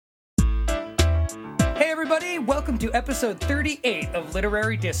Hey everybody, welcome to episode 38 of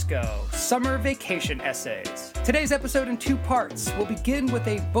Literary Disco, Summer Vacation Essays. Today's episode in two parts. We'll begin with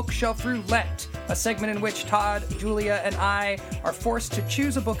a bookshelf roulette, a segment in which Todd, Julia, and I are forced to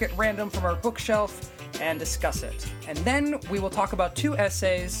choose a book at random from our bookshelf and discuss it. And then we will talk about two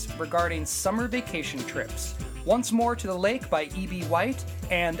essays regarding summer vacation trips. Once More to the Lake by E.B. White,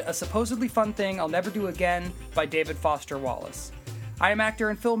 and A Supposedly Fun Thing I'll Never Do Again by David Foster Wallace. I am actor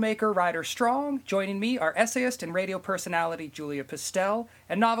and filmmaker Ryder Strong. Joining me are essayist and radio personality Julia Pistel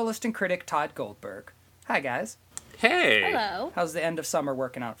and novelist and critic Todd Goldberg. Hi, guys. Hey. Hello. How's the end of summer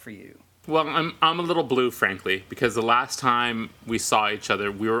working out for you? Well, I'm a little blue, frankly, because the last time we saw each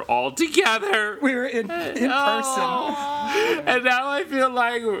other, we were all together. We were in person. And now I feel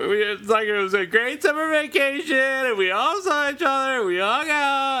like it was a great summer vacation, and we all saw each other, we hung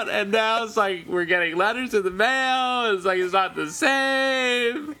out, and now it's like we're getting letters in the mail. It's like it's not the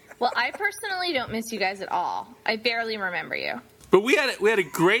same. Well, I personally don't miss you guys at all. I barely remember you. But we had a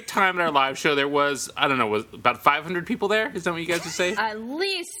great time at our live show. There was, I don't know, was about 500 people there? Is that what you guys would say? At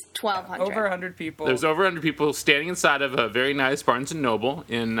least 1,200. Over 100 people. There's over 100 people standing inside of a very nice Barnes & Noble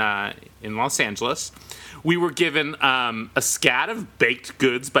in Los Angeles. We were given a scat of baked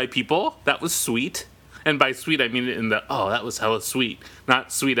goods by people. That was sweet. And by sweet, I mean that was hella sweet.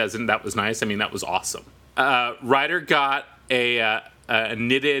 Not sweet as in that was nice. I mean, that was awesome. Ryder got a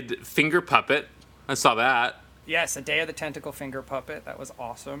knitted finger puppet. I saw that. Yes, a Day of the Tentacle Finger Puppet. That was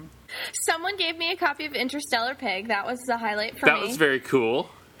awesome. Someone gave me a copy of Interstellar Pig. That was the highlight for me. That was very cool.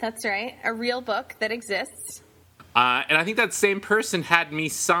 That's right. A real book that exists. And I think that same person had me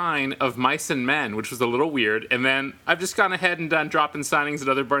sign of Mice and Men, which was a little weird. And then I've just gone ahead and done drop-in signings at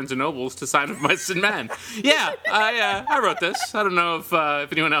other Barnes & Nobles to sign of Mice and Men. Yeah, I wrote this. I don't know if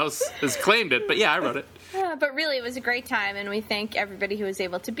anyone else has claimed it, but yeah, I wrote it. But really, it was a great time, and we thank everybody who was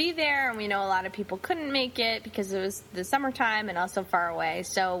able to be there. And we know a lot of people couldn't make it because it was the summertime and also far away.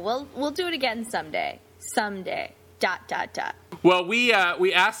 So we'll do it again someday. Someday. ... Well, we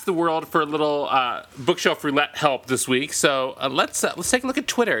asked the world for a little bookshelf roulette help this week, so let's take a look at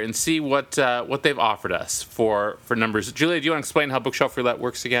Twitter and see what they've offered us for numbers. Julia, do you want to explain how bookshelf roulette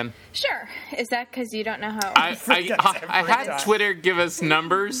works again? Sure. Is that because you don't know how? I had Twitter give us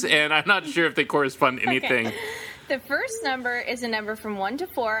numbers, and I'm not sure if they correspond to anything. Okay. The first number is a number from 1 to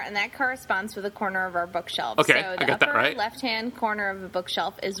 4, and that corresponds with the corner of our bookshelf. Okay, so I got that right. The upper left-hand corner of the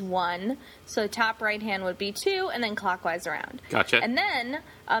bookshelf is 1, so the top right-hand would be 2, and then clockwise around. Gotcha. And then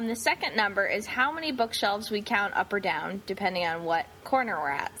the second number is how many bookshelves we count up or down, depending on what corner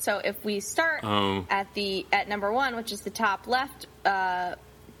we're at. So if we start at number 1, which is the top left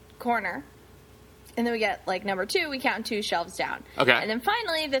corner, and then we get, number 2, we count 2 shelves down. Okay. And then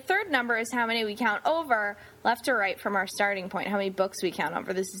finally, the third number is how many we count over, left or right, from our starting point. How many books we count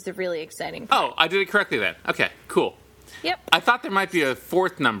over. This is the really exciting part. Oh, I did it correctly then. Okay, cool. Yep. I thought there might be a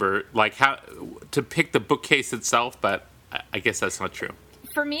fourth number, like how to pick the bookcase itself, but I guess that's not true.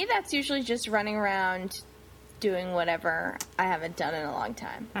 For me, that's usually just running around doing whatever I haven't done in a long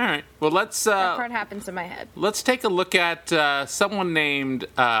time. All right. Well, let's... that part happens in my head. Let's take a look at someone named...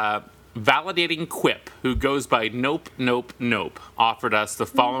 Validating Quip, who goes by Nope, Nope, Nope, offered us the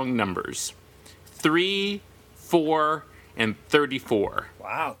following numbers. 3, 4, and 34.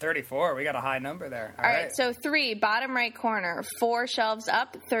 Wow, 34. We got a high number there. All right, so 3, bottom right corner, 4 shelves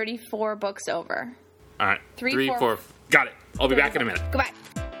up, 34 books over. All right, 3, 4. Got it. I'll be back in a minute. Goodbye.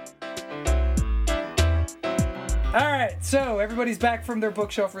 All right, so everybody's back from their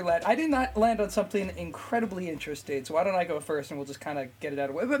bookshelf roulette. I did not land on something incredibly interesting, so why don't I go first and we'll just kind of get it out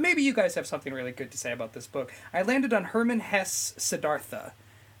of the way. But maybe you guys have something really good to say about this book. I landed on Herman Hesse Siddhartha,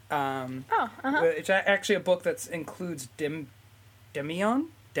 which actually a book that includes Demion,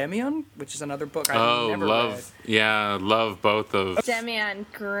 which is another book I've never read. Yeah, love both of... Demion,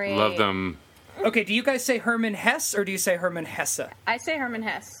 great. Love them. Okay, do you guys say Herman Hesse or do you say Herman Hesse? I say Herman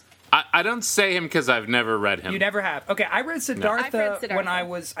Hesse. I don't say him because I've never read him. You never have? Okay, I read Siddhartha, I've read Siddhartha when I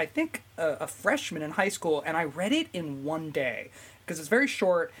was, I think, a freshman in high school, and I read it in one day, because it's very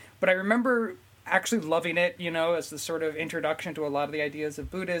short, but I remember actually loving it, as the sort of introduction to a lot of the ideas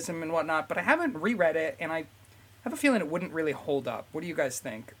of Buddhism and whatnot, but I haven't reread it, and I have a feeling it wouldn't really hold up. What do you guys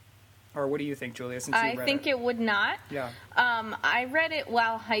think? Or what do you think, Julia, since you read it? I think it would not. Yeah. I read it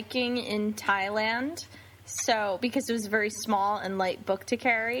while hiking in Thailand. So, because it was a very small and light book to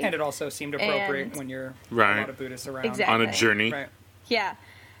carry. And it also seemed appropriate when you're a lot of Buddhists around. Exactly. On a journey. Right. Yeah.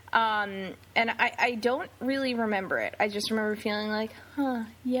 And I don't really remember it. I just remember feeling like,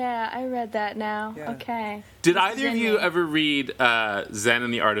 yeah, I read that now. Yeah. Okay. Did either of you ever read Zen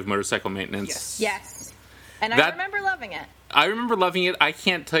and the Art of Motorcycle Maintenance? Yes. And I remember loving it. I remember loving it. I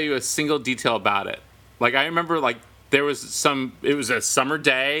can't tell you a single detail about it. Like, I remember, like, it was a summer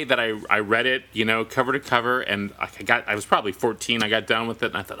day that I read it, cover to cover, and I was probably 14. I got done with it,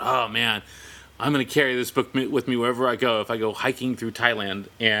 and I thought, oh, man, I'm going to carry this book with me wherever I go if I go hiking through Thailand.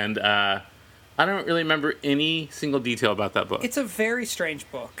 And I don't really remember any single detail about that book. It's a very strange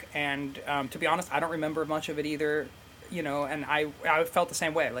book, and to be honest, I don't remember much of it either, and I felt the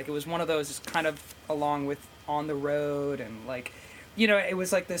same way. Like, it was one of those kind of along with On the Road, and, like, it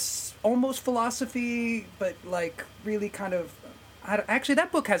was like this almost philosophy, but, like, really kind of... Actually,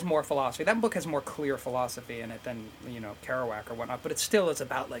 that book has more philosophy. That book has more clear philosophy in it than, Kerouac or whatnot, but it still is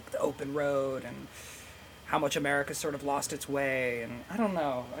about, like, the open road and how much America sort of lost its way, and I don't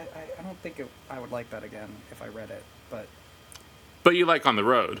know. I don't think I would like that again if I read it, but... But you like On the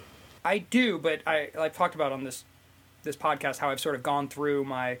Road. I do, but I've talked about on this podcast how I've sort of gone through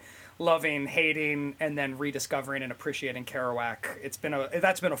my loving, hating, and then rediscovering and appreciating Kerouac.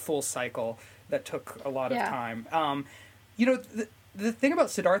 That's been a full cycle that took a lot of time. The thing about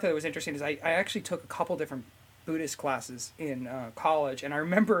Siddhartha that was interesting is I actually took a couple different Buddhist classes in college, and I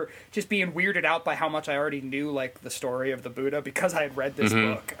remember just being weirded out by how much I already knew, like, the story of the Buddha because I had read this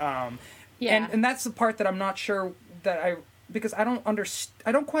book. And that's the part that I'm not sure because I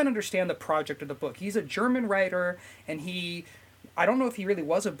don't quite understand the project of the book. He's a German writer, and I don't know if he really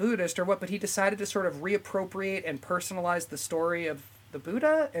was a Buddhist or what, but he decided to sort of reappropriate and personalize the story of the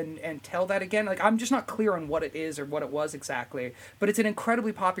Buddha and tell that again. Like, I'm just not clear on what it is or what it was exactly, but it's an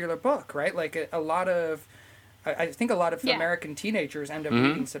incredibly popular book, right? Like, I think a lot of American teenagers end up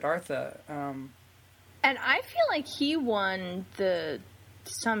reading Siddhartha. And I feel like he won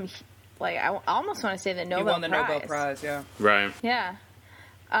I almost want to say the Nobel Prize. He won the Nobel Prize, yeah. Right. Yeah.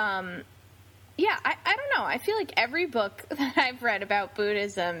 I don't know. I feel like every book that I've read about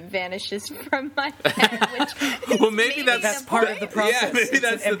Buddhism vanishes from my head. Well, maybe that's part of the process. Yeah, maybe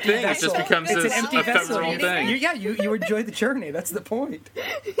that's the thing. It just becomes this ephemeral thing. You enjoy the journey. That's the point.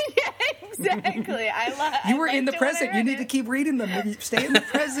 Yeah, exactly. You were in the present. You need to keep reading them. Stay in the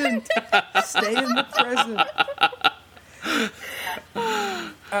present. Stay in the present.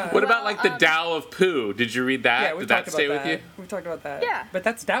 What about, like, the Tao of Pooh? Did you read that? Yeah, Did that stay with you? We talked about that. Yeah. But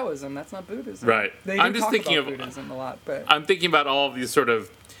that's Taoism. That's not Buddhism. Right. I'm just thinking of Buddhism a lot. But I'm thinking about all of these sort of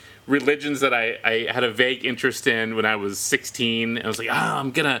religions that I had a vague interest in when I was 16. And I was like,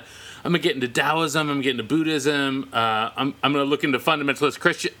 I'm gonna get into Taoism. I'm gonna get into Buddhism. I'm gonna look into fundamentalist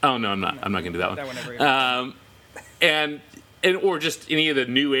Christian. Oh no, I'm not. I'm not gonna do that one. That one never and or just any of the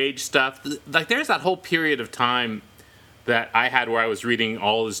New Age stuff. Like, there's that whole period of time that I had where I was reading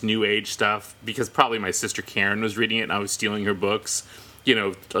all this New Age stuff because probably my sister Karen was reading it and I was stealing her books.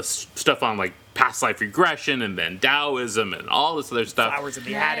 Stuff on, like, past life regression and then Taoism and all this other stuff. Flowers in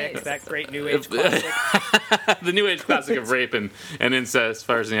the Attic, that great New Age classic. The New Age classic of rape and incest,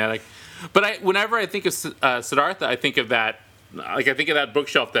 Flowers in the Attic. But whenever I think of Siddhartha, I think of that. Like, I think of that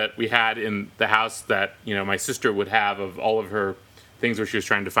bookshelf that we had in the house that my sister would have of all of her things where she was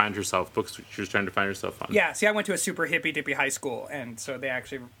trying to find herself, books she was trying to find herself on. Yeah, see, I went to a super hippy-dippy high school, and so they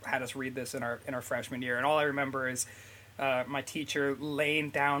actually had us read this in our freshman year, and all I remember is my teacher laying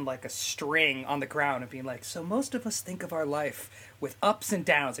down, like, a string on the ground and being like, so most of us think of our life with ups and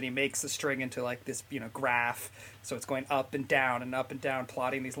downs, and he makes the string into, like, this, graph, so it's going up and down,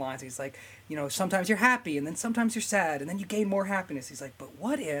 plotting these lines. He's like, sometimes you're happy, and then sometimes you're sad, and then you gain more happiness. He's like, but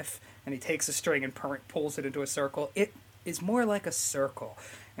what if, and he takes a string and pulls it into a circle, it is more like a circle.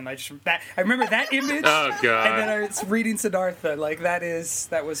 And I remember that image. Oh God! And then I was reading Siddhartha. Like, that was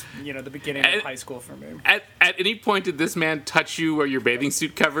the beginning of high school for me. At any point did this man touch you or your bathing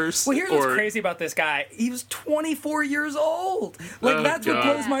suit covers? Well, here's what's crazy about this guy. He was 24 years old. Like, that's God. what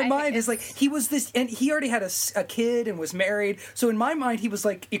blows my mind. Is, like, he was this, and he already had a kid and was married. So in my mind, he was,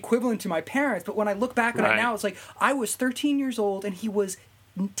 like, equivalent to my parents. But when I look back on it now, it's like I was 13 years old and he was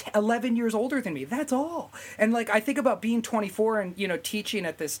 11 years older than me. That's all. And, like, I think about being 24 and teaching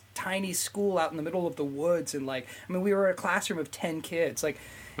at this tiny school out in the middle of the woods, and, like, I mean, we were a classroom of 10 kids. Like,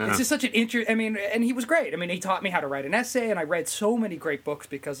 it's just such an I mean, and he was great. I mean, he taught me how to write an essay, and I read so many great books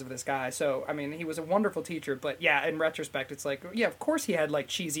because of this guy. So, I mean, he was a wonderful teacher. But yeah, in retrospect, it's like, yeah, of course he had, like,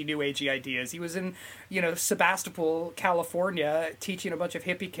 cheesy new agey ideas. He was in Sebastopol, California, teaching a bunch of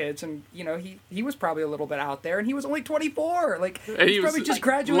hippie kids, and he was probably a little bit out there, and he was only 24. Like, he was probably just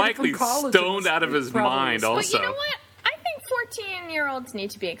graduated from college, stoned out of his mind. Also, but you know what? I think 14-year-olds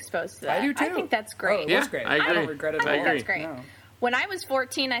need to be exposed to that. I do too. I think that's great. Oh, it was great. I agree. I don't regret it at all. I think that's great. No. When I was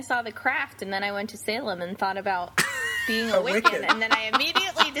 14, I saw The Craft, and then I went to Salem and thought about being a Wiccan, and then I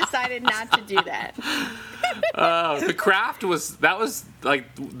immediately decided not to do that. The Craft was like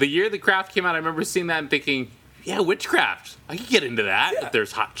the year The Craft came out. I remember seeing that and thinking, yeah, witchcraft. I could get into that if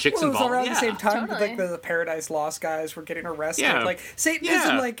there's hot chicks Well, it was involved. around Yeah. the same time that, Totally. like, the Paradise Lost guys were getting arrested. Yeah. Like,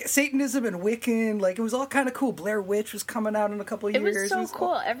 Satanism, Yeah. Satanism and Wiccan, like, it was all kind of cool. Blair Witch was coming out in a couple of It years. was so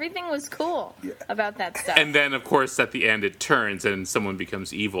cool. Everything was cool about that stuff. And then, of course, at the end, it turns and someone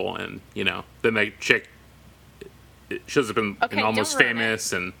becomes evil, and then that chick shows up in Okay, Almost don't ruin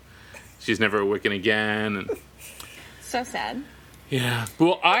Famous, and she's never a Wiccan again. And So sad. yeah,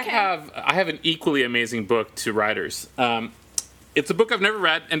 well, I have an equally amazing book to writers. It's a book I've never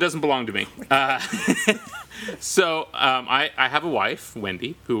read and doesn't belong to me. So I have a wife,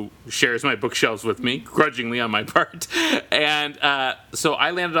 Wendy, who shares my bookshelves with me, grudgingly on my part. And so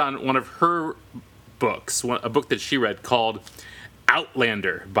I landed on one of her books, a book that she read called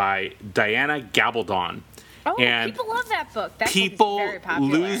Outlander by Diana Gabaldon. Oh, And people love that book. That People book is very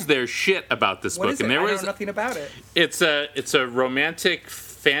popular. lose their shit about this What book. is it? And I know nothing about it. it's a romantic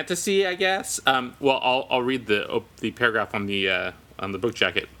fantasy, I guess. Well, I'll read the paragraph on the book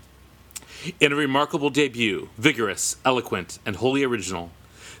jacket. In a remarkable debut, vigorous, eloquent, and wholly original,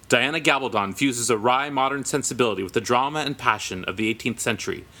 Diana Gabaldon fuses a wry modern sensibility with the drama and passion of the 18th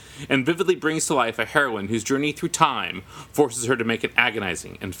century, and vividly brings to life a heroine whose journey through time forces her to make an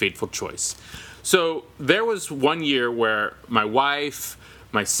agonizing and fateful choice. So there was one year where my wife,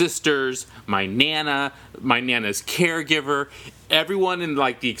 my sisters, my nana's caregiver, everyone in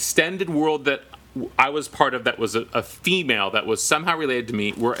like the extended world that I was part of that was a female that was somehow related to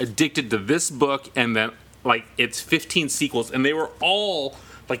me were addicted to this book, and then like its 15 sequels, and they were all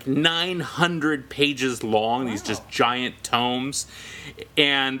like 900 pages long, these just giant tomes.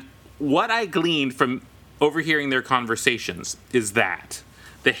 And what I gleaned from overhearing their conversations is that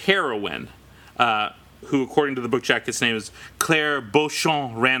the heroine, who according to the book jacket's name is Claire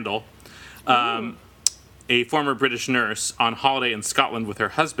Beauchamp Randall, a former British nurse on holiday in Scotland with her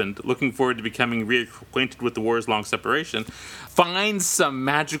husband, looking forward to becoming reacquainted with the war's long separation, finds some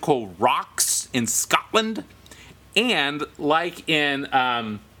magical rocks in Scotland, and like in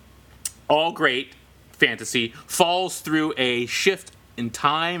all great fantasy, falls through a shift in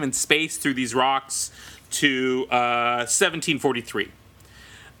time and space through these rocks to 1743.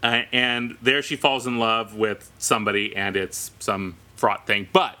 And there she falls in love with somebody, and it's some fraught thing.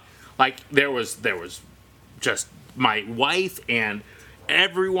 But like there was just my wife and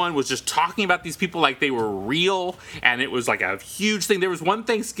everyone was just talking about these people like they were real, and it was like a huge thing. There was one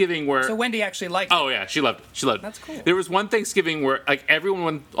Thanksgiving where So Wendy actually liked it. oh yeah, she loved it. That's cool. There was one Thanksgiving where like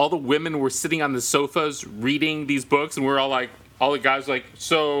everyone, all the women were sitting on the sofas reading these books, and we're all like, all the guys were like,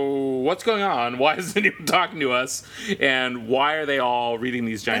 so what's going on? Why isn't anyone talking to us? And why are they all reading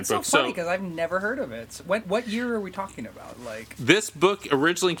these giant That's books? so funny because I've never heard of it. So what year are we talking about? Like, this book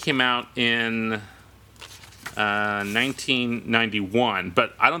originally came out in 1991,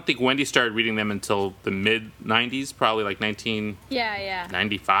 but I don't think Wendy started reading them until the mid 90s, probably like 1995, Yeah.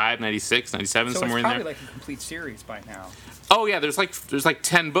 96, 97, so somewhere it's in probably there. like a complete series by now. Oh yeah, there's like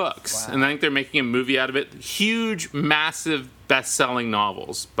 10 books, Wow. and I think they're making a movie out of it. Huge, massive, best-selling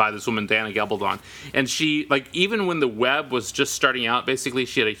novels by this woman Diana Gabaldon, and she like even when the web was just starting out, basically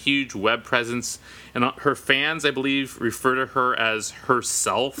she had a huge web presence, and her fans, I believe, refer to her as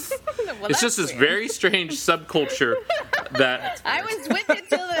herself. Well, It's just that's this weird. very strange subculture that I was with it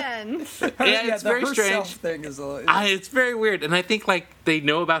till then. yeah, it's the very herself strange. thing is It's very weird, and I think like they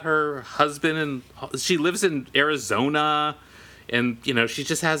know about her husband, and she lives in Arizona, and she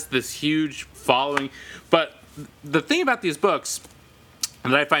just has this huge following. But the thing about these books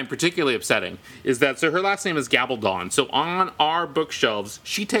that I find particularly upsetting is that so her last name is Gabaldon. So on our bookshelves,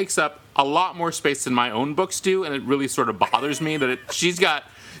 she takes up a lot more space than my own books do, and it really sort of bothers me that she's got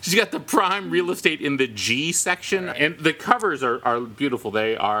the prime real estate in the G section, and the covers are beautiful.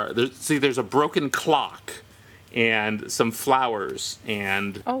 There's a broken clock and some flowers,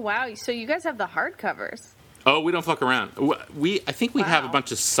 and Oh wow! So you guys have the hardcovers. we don't fuck around. I think we have a Wow.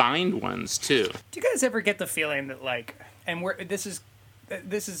 bunch of signed ones too. Do you guys ever get the feeling that like, and this is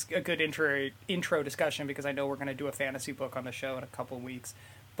a good intro discussion because I know we're going to do a fantasy book on the show in a couple weeks,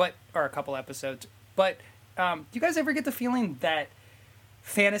 or a couple episodes. But do you guys ever get the feeling that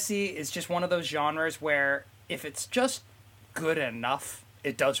fantasy is just one of those genres where if it's just good enough,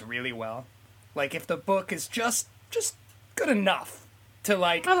 it does really well? Like if the book is just good enough to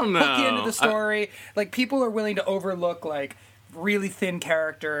like I don't hook you into know. the story, like people are willing to overlook like really thin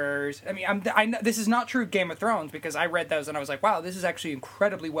characters. I mean, I know this is not true of Game of Thrones because I read those and I was like, wow, this is actually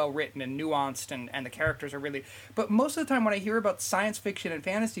incredibly well written and nuanced, and the characters are really. But most of the time when I hear about science fiction and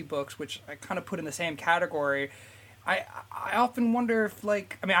fantasy books, which I kind of put in the same category, I often wonder if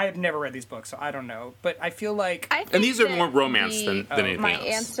like, I mean, I have never read these books, so I don't know, but I feel like I think And these are that more romance than anything my else.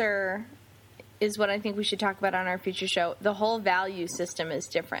 answer is what I think we should talk about on our future show. The whole value system is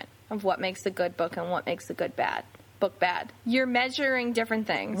different of what makes a good book and what makes a good book bad. You're measuring different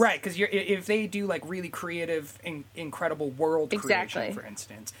things. Right, because if they do like really creative, incredible world creation, for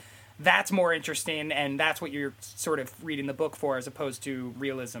instance, that's more interesting, and that's what you're sort of reading the book for, as opposed to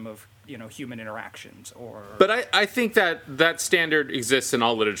realism of, human interactions. But I think that standard exists in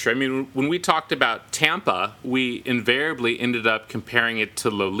all literature. I mean, when we talked about Tampa, we invariably ended up comparing it to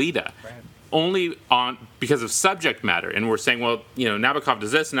Lolita. Right. Only because of subject matter. And we're saying, well, Nabokov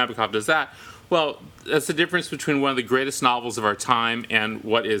does this, and Nabokov does that. Well, that's the difference between one of the greatest novels of our time and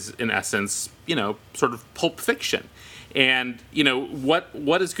what is, in essence, sort of pulp fiction. And,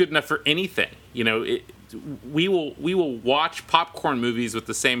 what is good enough for anything? We will watch popcorn movies with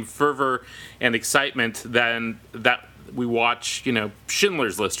the same fervor and excitement that we watch,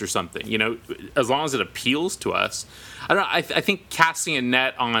 Schindler's List or something, as long as it appeals to us. I don't know, I think casting a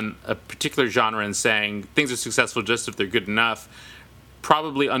net on a particular genre and saying things are successful just if they're good enough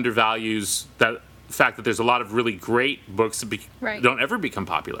probably undervalues that fact that there's a lot of really great books that don't ever become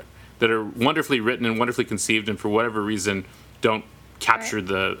popular, that are wonderfully written and wonderfully conceived, and for whatever reason don't capture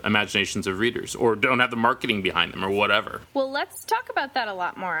the imaginations of readers, or don't have the marketing behind them, or whatever. Well, let's talk about that a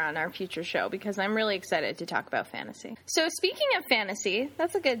lot more on our future show, because I'm really excited to talk about fantasy. So speaking of fantasy,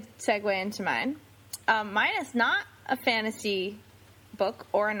 that's a good segue into mine. Mine is not a fantasy book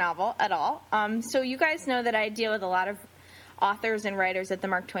or a novel at all. So you guys know that I deal with a lot of authors and writers at the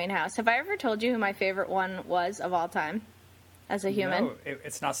Mark Twain House. Have I ever told you who my favorite one was of all time as a human? No,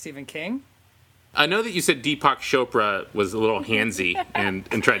 it's not Stephen King. I know that you said Deepak Chopra was a little handsy and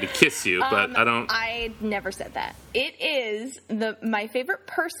tried to kiss you, but I don't... I never said that. It is my favorite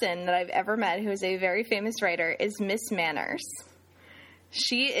person that I've ever met, who is a very famous writer, is Miss Manners.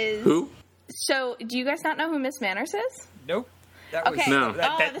 She is... Who? So, do you guys not know who Miss Manners is? Nope. That was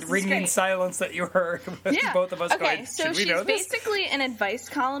that ringing silence that you heard was both of us going, should we know this? She's basically an advice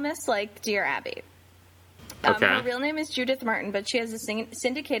columnist like Dear Abby. Her real name is Judith Martin, but she has a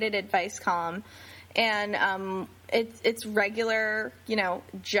syndicated advice column, and it's regular,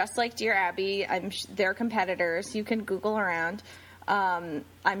 just like Dear Abby. They're competitors. You can Google around.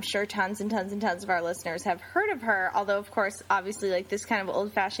 I'm sure tons and tons and tons of our listeners have heard of her, although, of course, obviously, like, this kind of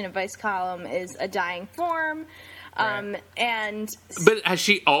old-fashioned advice column is a dying form. But has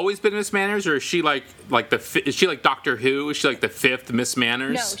she always been Miss Manners, or is she is she like Doctor Who? Is she like the fifth Miss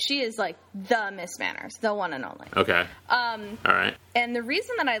Manners? No, she is like the Miss Manners, the one and only. Okay. All right. And the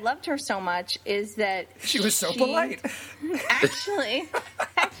reason that I loved her so much is that she was so polite. Actually,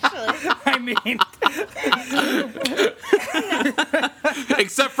 I mean,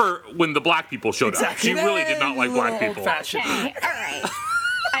 except for when the black people showed up, she really did not like black people. Okay, all right.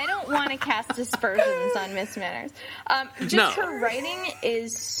 I don't want to cast aspersions on Miss Manners. Her writing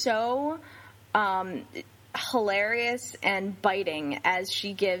is so hilarious and biting as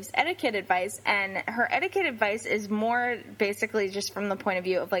she gives etiquette advice, and her etiquette advice is more basically just from the point of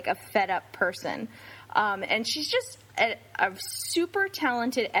view of like a fed-up person. And she's just a super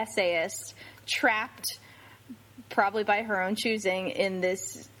talented essayist, trapped probably by her own choosing in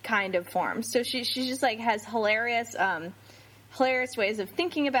this kind of form. So she just like has hilarious ways of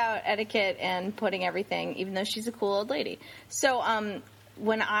thinking about etiquette and putting everything, even though she's a cool old lady. So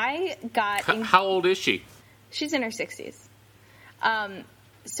when I got... How old is she? She's in her 60s.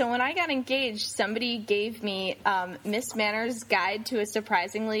 So when I got engaged, somebody gave me Miss Manners' Guide to a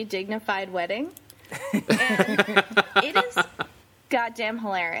Surprisingly Dignified Wedding. And it is goddamn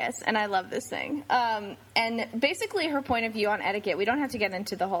hilarious, and I love this thing. And basically her point of view on etiquette, we don't have to get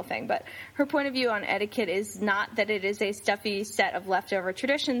into the whole thing, but her point of view on etiquette is not that it is a stuffy set of leftover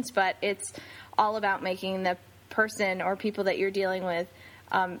traditions, but it's all about making the person or people that you're dealing with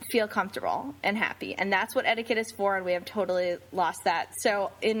feel comfortable and happy. And that's what etiquette is for, and we have totally lost that.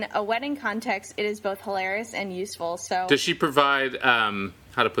 So in a wedding context, it is both hilarious and useful. So does she provide,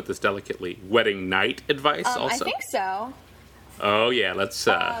 how to put this delicately, wedding night advice also? I think so. Oh, yeah, let's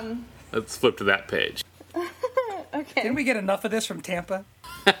flip to that page. Okay. Didn't we get enough of this from Tampa?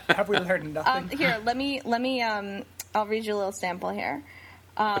 Have we learned nothing? Here, let me, I'll read you a little sample here.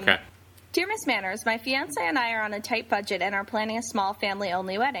 Okay. Dear Miss Manners, my fiancé and I are on a tight budget and are planning a small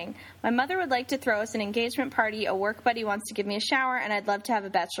family-only wedding. My mother would like to throw us an engagement party, a work buddy wants to give me a shower, and I'd love to have a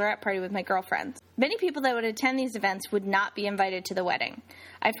bachelorette party with my girlfriends. Many people that would attend these events would not be invited to the wedding.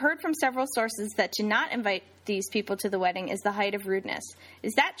 I've heard from several sources that to not invite these people to the wedding is the height of rudeness.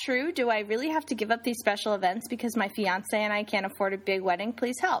 Is that true? Do I really have to give up these special events because my fiancé and I can't afford a big wedding?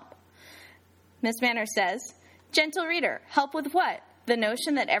 Please help. Miss Manners says, gentle reader, help with what? the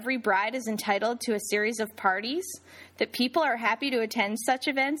notion that every bride is entitled to a series of parties, that people are happy to attend such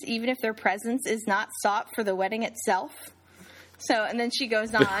events even if their presence is not sought for the wedding itself. So, and then she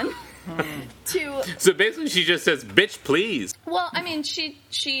goes on to... So basically she just says, bitch, please. Well, I mean,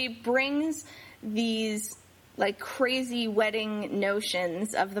 she brings these, like, crazy wedding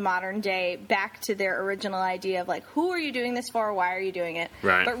notions of the modern day back to their original idea of, like, who are you doing this for? Why are you doing it?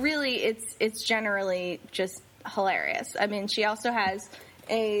 Right. But really, it's generally just hilarious. I mean, she also has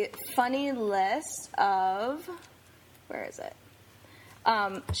a funny list of... Where is it?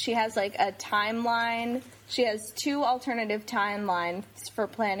 She has, like, a timeline. She has 2 alternative timelines for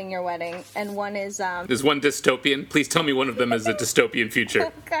planning your wedding, and one is... Is one dystopian? Please tell me one of them is a dystopian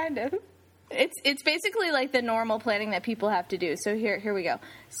future. Kind of. It's basically like the normal planning that people have to do. So here we go.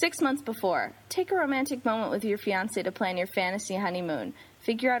 6 months before, take a romantic moment with your fiancé to plan your fantasy honeymoon.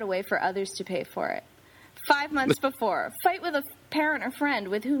 Figure out a way for others to pay for it. 5 months before, fight with a parent or friend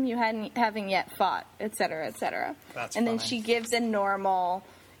with whom you haven't yet fought, etc., etc. And then she gives a normal,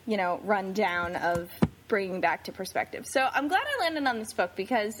 rundown of bringing back to perspective. So I'm glad I landed on this book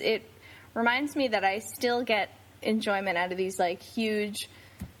because it reminds me that I still get enjoyment out of these, like, huge,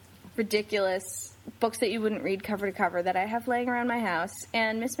 ridiculous books that you wouldn't read cover to cover that I have laying around my house.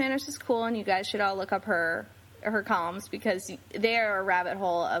 And Miss Manners is cool, and you guys should all look up her columns because they are a rabbit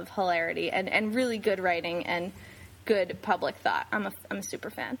hole of hilarity and really good writing and good public thought. I'm a super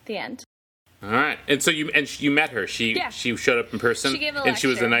fan. The end. All right. And so you met her. She showed up in person. She gave a lecture. And she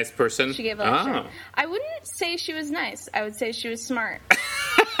was a nice person. She gave a lecture. I wouldn't say she was nice. I would say she was smart.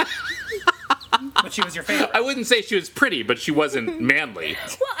 But she was your favorite. I wouldn't say she was pretty, but she wasn't manly.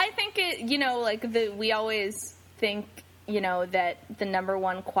 Well, I think we always think, that the number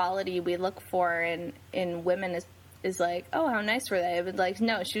one quality we look for in women is like, oh, how nice were they? But, like,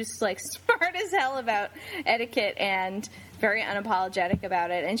 no, she was, like, smart as hell about etiquette and very unapologetic about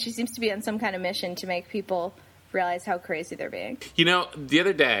it. And she seems to be on some kind of mission to make people realize how crazy they're being. The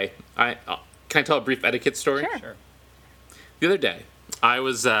other day, can I tell a brief etiquette story? Sure. The other day, I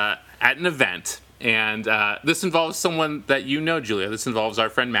was at an event, and this involves someone that you know, Julia. This involves our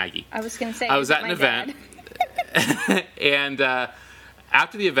friend Maggie. I was going to say, I was at an event, and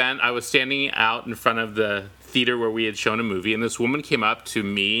after the event, I was standing out in front of the theater where we had shown a movie, and this woman came up to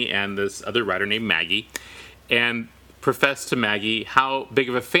me and this other writer named Maggie and professed to Maggie how big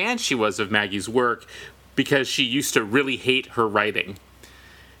of a fan she was of Maggie's work because she used to really hate her writing.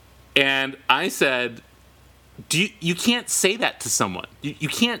 And I said, you can't say that to someone. You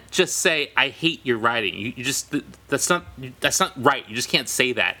can't just say, I hate your writing. You just, that's not right. You just can't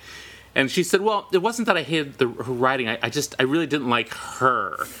say that. And she said, well, it wasn't that I hated her writing. I really didn't like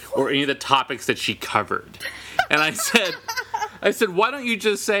her or any of the topics that she covered. And I said, why don't you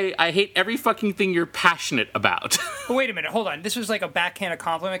just say, I hate every fucking thing you're passionate about? But wait a minute, hold on. This was like a backhanded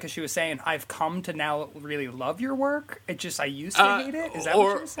compliment because she was saying, I've come to now really love your work. I used to hate it? Is that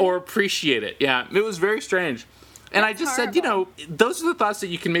what she was saying? Or appreciate it, yeah. It was very strange. And I just said, those are the thoughts that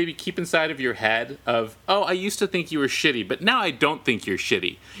you can maybe keep inside of your head of, oh, I used to think you were shitty, but now I don't think you're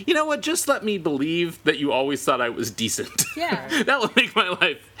shitty. You know what? Just let me believe that you always thought I was decent. Yeah. That would make my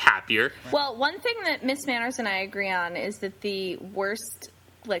life happier. Well, one thing that Miss Manners and I agree on is that the worst,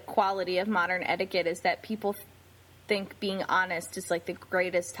 like, quality of modern etiquette is that people think being honest is, like, the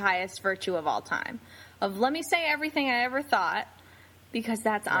greatest, highest virtue of all time. Of, let me say everything I ever thought because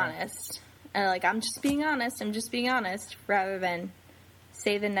that's honest. And, like, I'm just being honest, rather than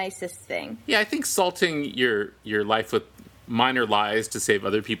say the nicest thing. Yeah, I think salting your life with minor lies to save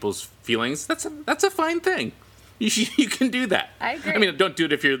other people's feelings, that's a fine thing. You can do that. I agree. I mean, don't do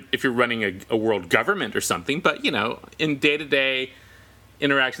it if you're running a world government or something, but, in day-to-day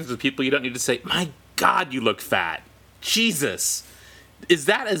interactions with people, you don't need to say, my God, you look fat. Jesus. Do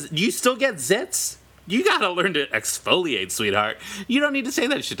you still get zits? You gotta learn to exfoliate, sweetheart. You don't need to say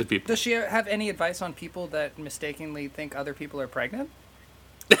that shit to people. Does she have any advice on people that mistakenly think other people are pregnant?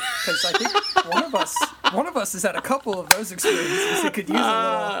 Because I think one of us has had a couple of those experiences and could use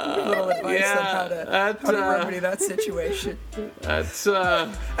a little advice on how to remedy that situation. That's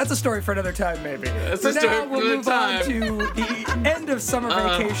a story for another time, maybe. That's now we'll move on to the end of summer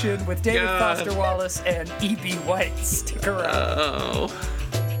vacation with David Foster Wallace and E.B. White. Stick around.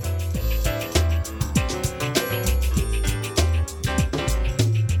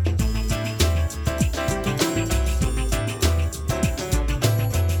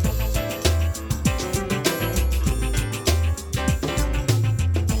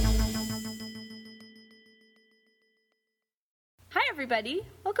 everybody.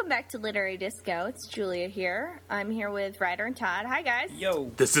 Welcome back to Literary Disco. It's Julia here. I'm here with Ryder and Todd. Hi, guys.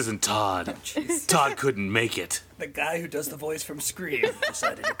 Yo, This isn't Todd. jeez. Todd couldn't make it. The guy who does the voice from Scream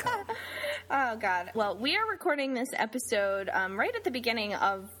decided to come. Oh, God. Well, we are recording this episode right at the beginning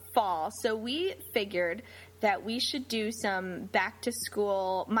of fall, so we figured that we should do some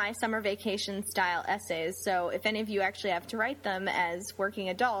back-to-school, my summer vacation style essays. So if any of you actually have to write them as working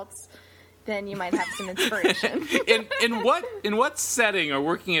adults, then you might have some inspiration. In what setting are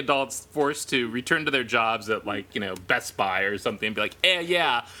working adults forced to return to their jobs at, like, you know, Best Buy or something and be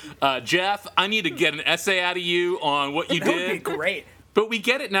like, Jeff, I need to get an essay out of you on what you That did. would be great. But we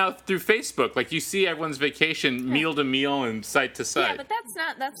get it now through Facebook. Like, you see everyone's vacation meal to meal and site to site. Yeah, but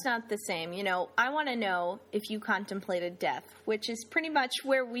that's not the same. You know, I want to know if you contemplated death, which is pretty much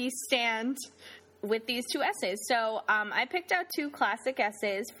where we stand with these two essays. So I picked out two classic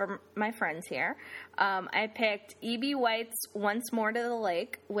essays from my friends here. I picked E.B. White's Once More to the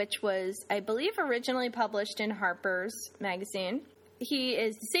Lake, which was, I believe, originally published in Harper's Magazine. He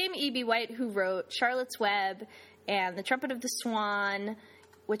is the same E.B. White who wrote Charlotte's Web and The Trumpet of the Swan,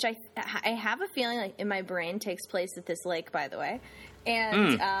 which I have a feeling like in my brain takes place at this lake, by the way.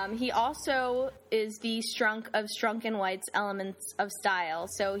 And he also is the Strunk of Strunk and White's Elements of Style.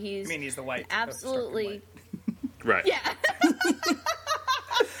 So he's the White. absolutely Right. yeah.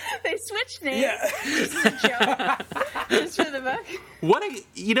 They switched names. Yeah. Just as a joke, just for the book.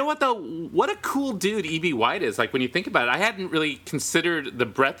 What a cool dude E.B. White is. Like, when you think about it, I hadn't really considered the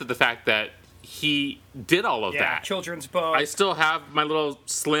breadth of the fact that he did all of Yeah, that. children's book. I still have my little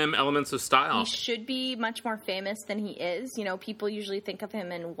slim Elements of Style. He should be much more famous than he is. You know, people usually think of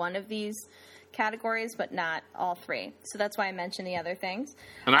him in one of these categories, but not all three. So that's why I mentioned the other things.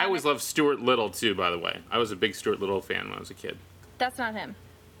 And I always loved Stuart Little, too, by the way. I was a big Stuart Little fan when I was a kid. That's not him.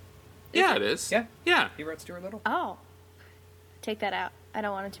 Yeah, it is. Yeah. Yeah. He wrote Stuart Little. Oh. Take that out. I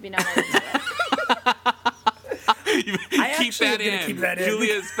don't want it to be known. I didn't do it. Keep that in. Keep that in.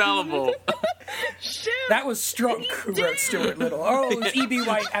 Julia's fallible. Shoot. That was Strunk who wrote Stuart Little. Oh, it was E.B.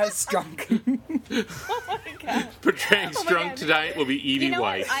 White as Strunk. Oh my God. Portraying Oh my Strunk God. tonight will be E.B. You know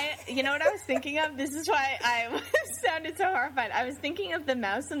White. you know what I was thinking of? This is why I sounded so horrified. I was thinking of The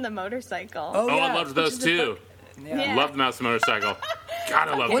Mouse and the Motorcycle. Oh, Oh, yeah. I loved those is a too. book. Yeah. Love the Mouse and Motorcycle. God,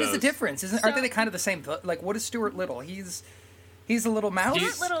 I love What those. is the difference? Aren't So- they kind of the same? Like, what is Stuart Little? He's a little mouse.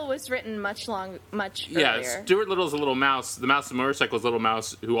 He's- Stuart Little was written much Yeah, earlier. Stuart Little's a little mouse. The Mouse and Motorcycle is a little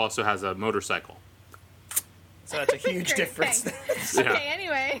mouse who also has a motorcycle. So that's a huge Great, difference. thanks. Yeah. Okay,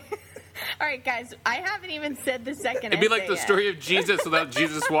 anyway. All right, guys, I haven't even said the second It'd be like essay the yet. story of Jesus without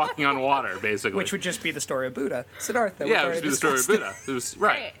Jesus walking on water, basically. Which would just be the story of Buddha. Siddhartha. Yeah, it which would be the story of Buddha. It was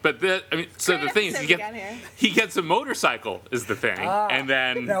right, Great. but so Great the thing is, episode we got here. he gets a motorcycle is the thing, and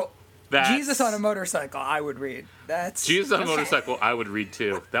then Now, that's- Jesus on a motorcycle, I would read. That's Jesus on a motorcycle, I would read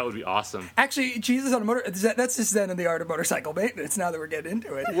too. That would be awesome. Actually, Jesus on a motor. That's just then in the art of motorcycle maintenance. Now that we're getting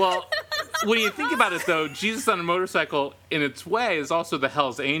into it. Well, when you think about it, though, Jesus on a motorcycle, in its way, is also the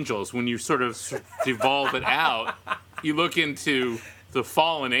Hell's Angels. When you sort of devolve it out, you look into the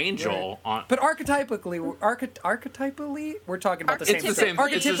fallen angel on. But archetypally, we're talking about the same It's the story. same-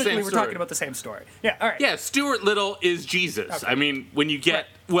 it's the Archetypically, same we're story. talking about the same story. Yeah. All right. Yeah, Stuart Little is Jesus. Okay. I mean, when you get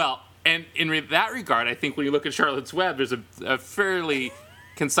and in that regard, I think when you look at Charlotte's Web, there's a fairly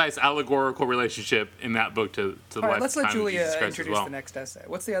concise allegorical relationship in that book to the All right. life Let's let of Jesus Julia Christ as introduce well. the next essay.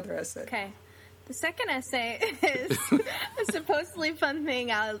 What's the other essay? Okay. The second essay is a supposedly fun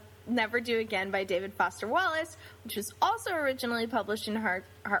thing I'll never do again by David Foster Wallace, which was also originally published in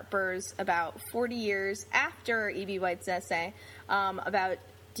Harper's about 40 years after E.B. White's essay about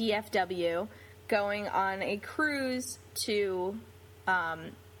DFW going on a cruise to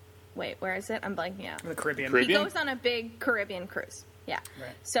wait, where is it? I'm blanking out. The Caribbean. Caribbean? He goes on a big Caribbean cruise. Yeah.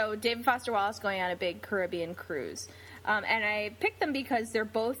 Right. So David Foster Wallace going on a big Caribbean cruise. And I picked them because they're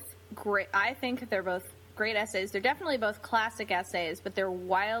both great. I think they're both great essays. They're definitely both classic essays, but they're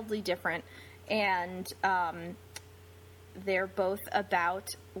wildly different. And they're both about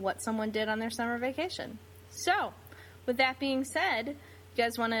what someone did on their summer vacation. So, with that being said, you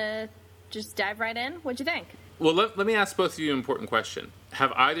guys want to just dive right in? What'd you think? Well, let me ask both of you an important question.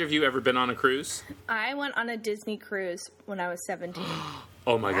 Have either of you ever been on a cruise? I went on a Disney cruise when I was 17.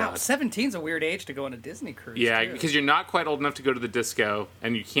 Oh my Wow, God. 17's a weird age to go on a Disney cruise. Yeah, too. because you're not quite old enough to go to the disco,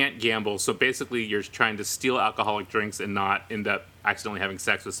 and you can't gamble. So basically, you're trying to steal alcoholic drinks and not end up accidentally having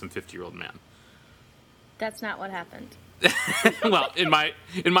sex with some 50-year-old man. That's not what happened. Well, in my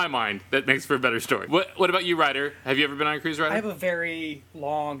mind, that makes for a better story. What about you, Ryder? Have you ever been on a cruise, Ryder? I have a very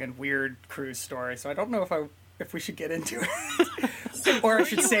long and weird cruise story, so I don't know if we should get into it, or I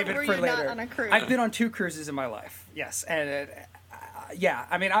should save it were for you not later. on a cruise? I've been on 2 cruises in my life, yes, and yeah,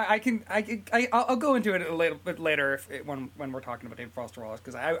 I mean, I'll go into it a little bit later when we're talking about David Foster Wallace,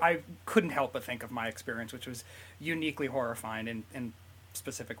 because I couldn't help but think of my experience, which was uniquely horrifying in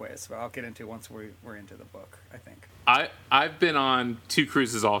specific ways. So I'll get into once we're into the book, I think. I've been on 2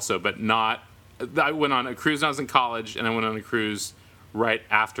 cruises also, but not. I went on a cruise when I was in college, and I went on a cruise right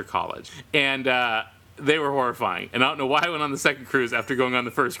after college, and they were horrifying. And I don't know why I went on the second cruise after going on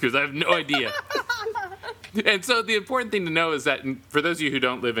the first cruise. I have no idea. And so the important thing to know is that for those of you who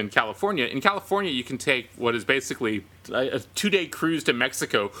don't live in California you can take what is basically a 2-day cruise to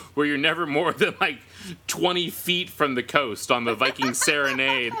Mexico, where you're never more than like 20 feet from the coast on the Viking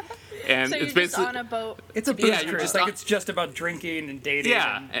Serenade. And so it's you're basically just on a boat. It's a booze cruise. It's just about drinking and dating.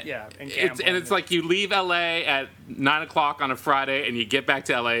 Yeah, and gambling. It's like you leave LA at 9:00 on a Friday, and you get back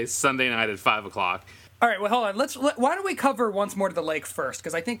to LA Sunday night at 5:00. All right, well, hold on. Why don't we cover Once More to the Lake first?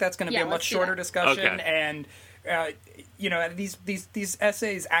 Because I think that's going to be a much shorter discussion. Okay. And, these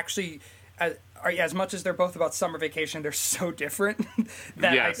essays actually, as much as they're both about summer vacation, they're so different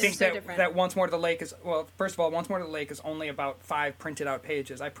that yes. I think that Once More to the Lake is, well, first of all, Once More to the Lake is only about 5 printed out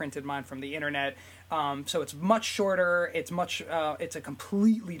pages. I printed mine from the internet. So it's much shorter. It's a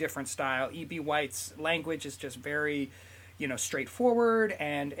completely different style. E.B. White's language is just very, straightforward,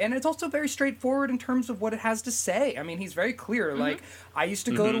 and it's also very straightforward in terms of what it has to say. I mean, he's very clear. Mm-hmm. Like, I used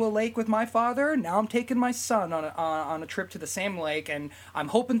to go to a lake with my father. Now I'm taking my son on a trip to the same lake, and I'm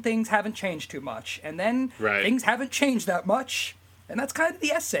hoping things haven't changed too much. And then things haven't changed that much, and that's kind of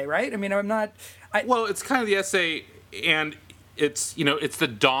the essay, right? I mean, well, it's kind of the essay, and it's it's the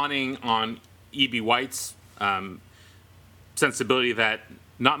dawning on E.B. White's sensibility that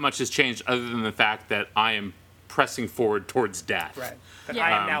not much has changed other than the fact that I am pressing forward towards death. Right. That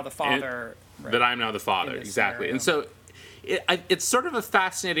I am now the father. That I am now the father, exactly. Scenario. And so it's sort of a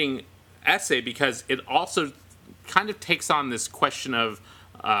fascinating essay because it also kind of takes on this question of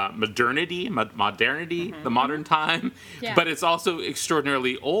modernity, the modern time, but it's also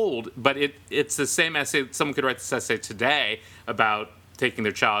extraordinarily old. But it's the same essay. Someone could write this essay today about taking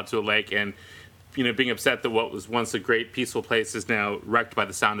their child to a lake and being upset that what was once a great peaceful place is now wrecked by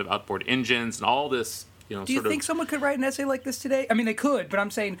the sound of outboard engines and all this. Do you think someone could write an essay like this today? I mean, they could, but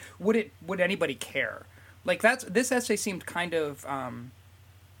I'm saying, would anybody care? Like, this essay seemed kind of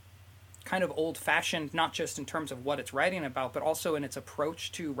old-fashioned, not just in terms of what it's writing about, but also in its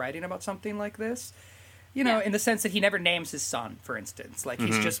approach to writing about something like this. In the sense that he never names his son, for instance. Like,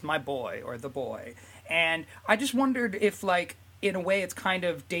 he's just my boy or the boy. And I just wondered if, like, in a way, it's kind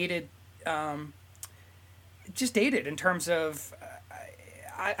of dated, just dated in terms of.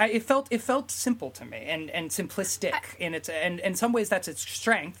 It felt simple to me and simplistic in its and in some ways that's its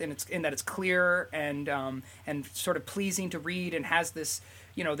strength and in that it's clear and sort of pleasing to read and has this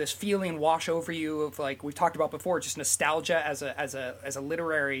this feeling wash over you of, like we talked about before, just nostalgia as a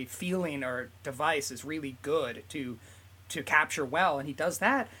literary feeling or device is really good to capture well, and he does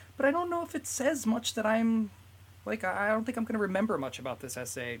that. But I don't know if it says much that I'm like I don't think I'm going to remember much about this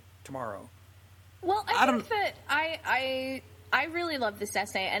essay tomorrow. Well, I think that I really love this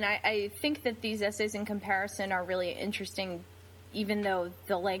essay, and I think that these essays in comparison are really interesting, even though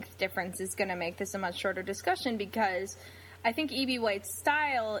the length difference is going to make this a much shorter discussion, because I think E.B. White's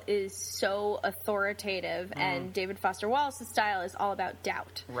style is so authoritative, and David Foster Wallace's style is all about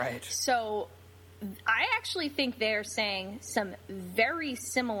doubt. Right. So I actually think they're saying some very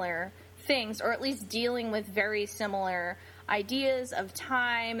similar things, or at least dealing with very similar ideas of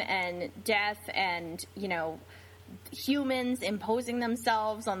time and death and, humans imposing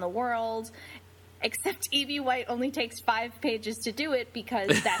themselves on the world, except E.B. White only takes 5 pages to do it because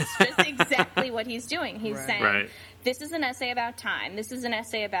that's just exactly what he's doing. He's saying, this is an essay about time. This is an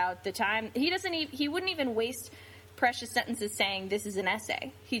essay about the time. He wouldn't even waste precious sentences saying this is an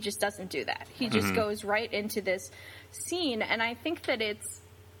essay. He just doesn't do that. He just goes right into this scene, and I think that it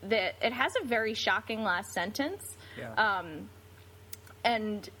has a very shocking last sentence. Yeah.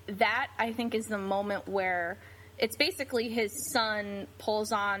 And that, I think, is the moment where it's basically his son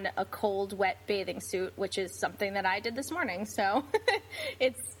pulls on a cold, wet bathing suit, which is something that I did this morning. So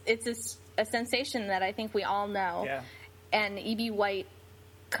it's a sensation that I think we all know. Yeah. And E.B. White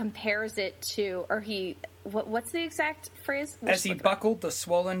compares it to, or what's the exact phrase? As he buckled the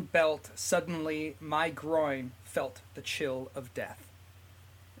swollen belt, suddenly my groin felt the chill of death.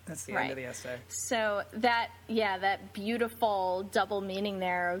 That's the end of the essay. So that beautiful double meaning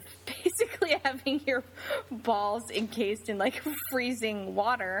there of basically having your balls encased in like freezing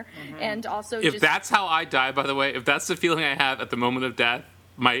water, and also if that's how I die, by the way, if that's the feeling I have at the moment of death,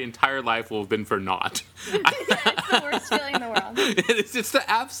 my entire life will have been for naught. It's the worst feeling in the world. It's the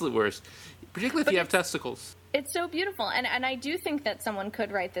absolute worst, particularly if you have testicles. It's so beautiful, and I do think that someone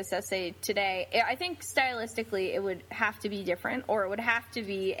could write this essay today. I think stylistically it would have to be different, or it would have to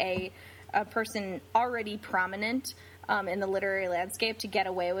be a person already prominent in the literary landscape to get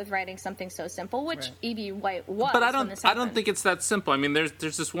away with writing something so simple, which right. E.B. White was. But I don't think it's that simple. I mean, there's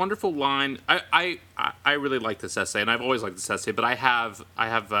this wonderful line. I really like this essay, and I've always liked this essay. But I have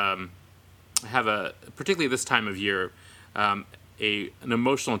a particularly this time of year an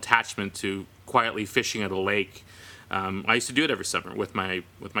emotional attachment to quietly fishing at a lake. I used to do it every summer with my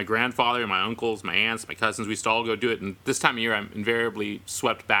grandfather, my uncles, my aunts, my cousins. We used to all go do it. And this time of year, I'm invariably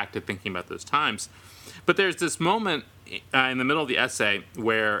swept back to thinking about those times. But there's this moment in the middle of the essay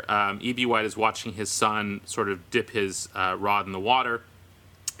where E.B. White is watching his son sort of dip his rod in the water.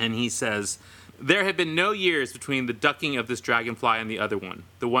 And he says, "There had been no years between the ducking of this dragonfly and the other one,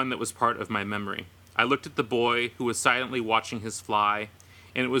 the one that was part of my memory. I looked at the boy who was silently watching his fly,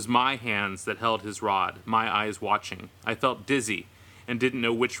 and it was my hands that held his rod, my eyes watching. I felt dizzy and didn't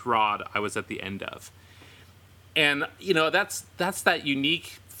know which rod I was at the end of." And, you know, that's that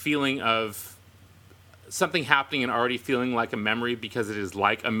unique feeling of something happening and already feeling like a memory because it is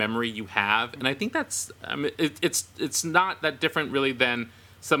like a memory you have. And I think that's, it's not that different really than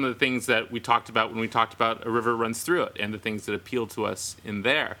some of the things that we talked about when we talked about A River Runs Through It and the things that appeal to us in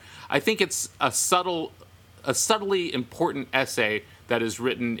there. I think it's a subtly important essay that is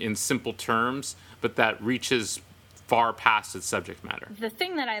written in simple terms, but that reaches far past its subject matter. The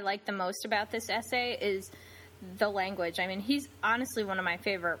thing that I like the most about this essay is the language. I mean, he's honestly one of my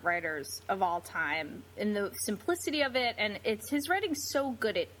favorite writers of all time in the simplicity of it, and his writing's so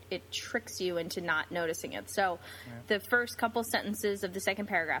good it tricks you into not noticing it. So the first couple sentences of the second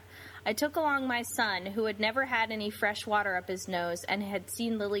paragraph: "I took along my son, who had never had any fresh water up his nose and had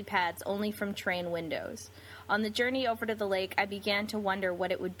seen lily pads only from train windows. On the journey over to the lake, I began to wonder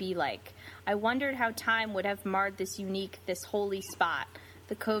what it would be like. I wondered how time would have marred this holy spot.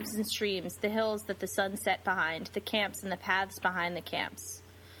 The coves and streams, the hills that the sun set behind, the camps and the paths behind the camps."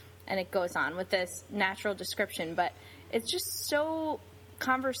 And it goes on with this natural description, but it's just so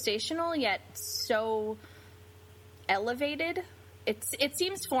conversational yet so elevated. It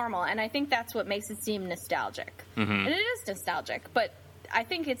seems formal, and I think that's what makes it seem nostalgic. Mm-hmm. And it is nostalgic, but I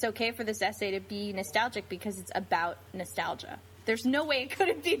think it's okay for this essay to be nostalgic because it's about nostalgia. There's no way it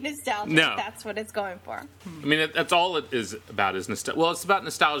couldn't be nostalgia. No. That's what it's going for. I mean, that's all it is about is nostalgia. Well, it's about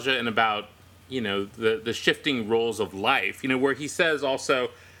nostalgia and about, you know, the shifting roles of life. You know, where he says also,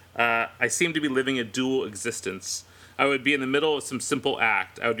 "I seem to be living a dual existence. I would be in the middle of some simple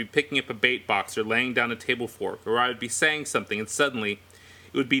act. I would be picking up a bait box or laying down a table fork, or I would be saying something, and suddenly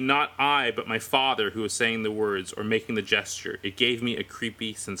it would be not I, but my father who was saying the words or making the gesture. It gave me a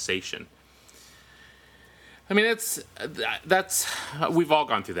creepy sensation." I mean, that's we've all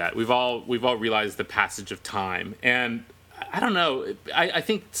gone through that. We've all realized the passage of time, and I don't know. I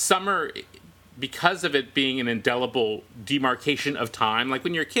think summer, because of it being an indelible demarcation of time, like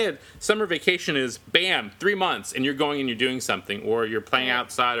when you're a kid, summer vacation is bam, 3 months, and you're going and you're doing something, or you're playing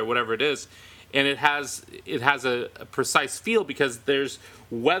outside, or whatever it is, and it has a precise feel because there's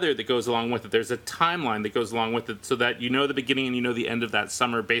weather that goes along with it. There's a timeline that goes along with it, so that you know the beginning and you know the end of that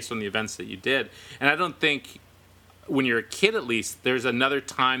summer based on the events that you did. And I don't think, when you're a kid at least, there's another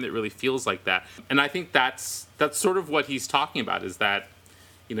time that really feels like that. And I think that's sort of what he's talking about, is that,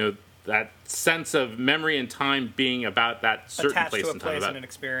 you know, that sense of memory and time being about that certain attached place to a and time. place and an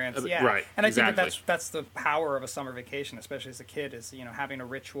experience. Yeah. Right. And I exactly. think that's the power of a summer vacation, especially as a kid, is, you know, having a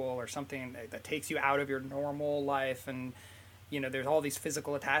ritual or something that takes you out of your normal life. And, you know, there's all these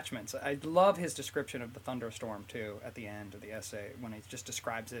physical attachments. I love his description of the thunderstorm, too, at the end of the essay, when he just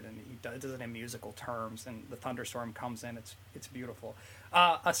describes it, and he does it in musical terms, and the thunderstorm comes in. It's beautiful.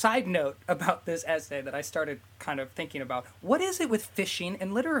 A side note about this essay that I started kind of thinking about: what is it with fishing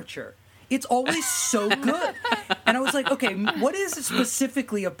and literature? It's always so good. And I was like, okay, what is it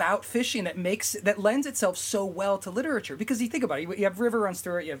specifically about fishing that lends itself so well to literature? Because you think about it, you have River Runs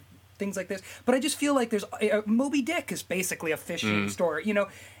Through It, you have things like this, but I just feel like there's Moby Dick is basically a fishing story, you know.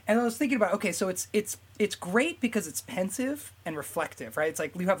 And I was thinking about, okay, so it's great because it's pensive and reflective, right? It's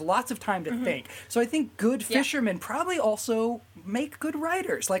like you have lots of time to think. So I think good fishermen probably also make good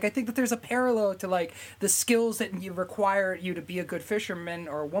writers. Like, I think that there's a parallel to, like, the skills that you require you to be a good fisherman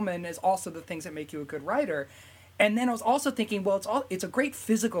or a woman is also the things that make you a good writer. And then I was also thinking, well, it's a great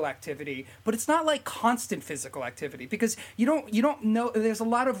physical activity, but it's not like constant physical activity, because you don't know. There's a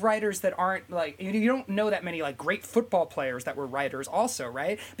lot of writers that aren't like, you don't know that many like great football players that were writers also,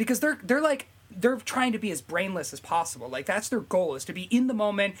 right? Because they're like they're trying to be as brainless as possible. Like, that's their goal, is to be in the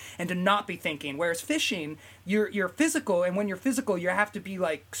moment and to not be thinking. Whereas fishing, you're physical, and when you're physical, you have to be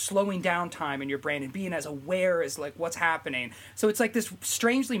like slowing down time in your brain and being as aware as like what's happening. So it's like this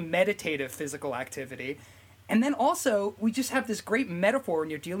strangely meditative physical activity. And then also, we just have this great metaphor when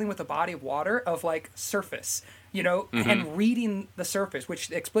you're dealing with a body of water of like surface, and reading the surface,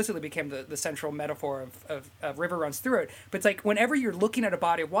 which explicitly became the central metaphor of River Runs Through It. But it's like, whenever you're looking at a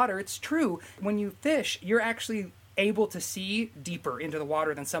body of water, it's true. When you fish, you're actually able to see deeper into the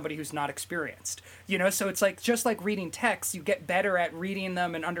water than somebody who's not experienced. So it's like, just like reading texts, you get better at reading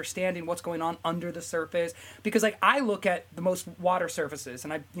them and understanding what's going on under the surface. Because like, I look at the most water surfaces,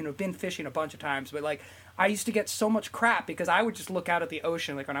 and I've been fishing a bunch of times, but like, I used to get so much crap because I would just look out at the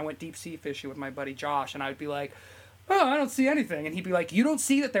ocean, like when I went deep sea fishing with my buddy Josh, and I would be like, oh, I don't see anything. And he'd be like, you don't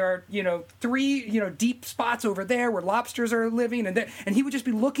see that there are, 3, deep spots over there where lobsters are living? And he would just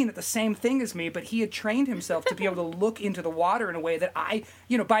be looking at the same thing as me, but he had trained himself to be able to look into the water in a way that I,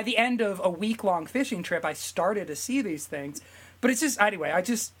 by the end of a week-long fishing trip, I started to see these things. But it's just, anyway, I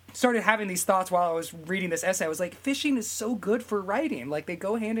just started having these thoughts while I was reading this essay. I was like, fishing is so good for writing. Like, they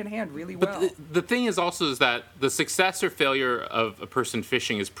go hand in hand really well. But the thing is also is that the success or failure of a person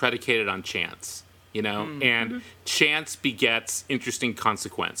fishing is predicated on chance. And chance begets interesting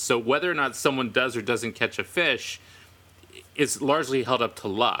consequence. So whether or not someone does or doesn't catch a fish is largely held up to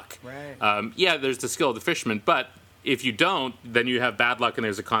luck. Right. There's the skill of the fisherman, but if you don't, then you have bad luck and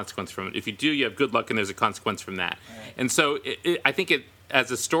there's a consequence from it. If you do, you have good luck and there's a consequence from that. Right. And so I think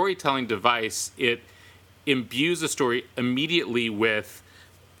as a storytelling device, it imbues a story immediately with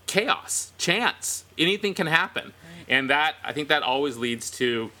chaos, chance. Anything can happen. Right. And I think that always leads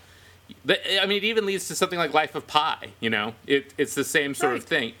to... it even leads to something like Life of Pi, It's the same sort of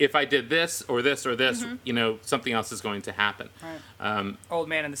thing. If I did this or this or this, something else is going to happen. Right. Old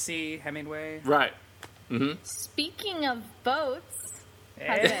Man in the Sea, Hemingway. Right. Mm-hmm. Speaking of boats...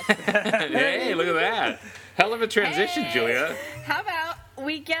 Hey, look at that. Hell of a transition, Julia. How about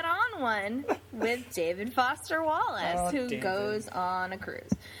we get on one with David Foster Wallace, who goes on a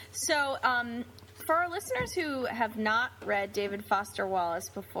cruise. So, for our listeners who have not read David Foster Wallace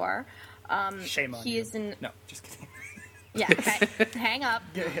before, shame on he you. is in... No, just kidding. Yeah, hang up.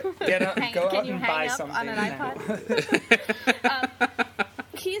 Get up, go out and buy up something on an iPod?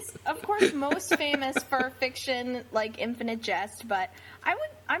 He's, of course, most famous for fiction like Infinite Jest, but I'm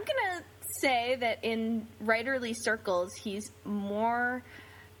gonna say that in writerly circles, he's more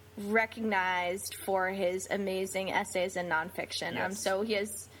recognized for his amazing essays and nonfiction. Yes. So he has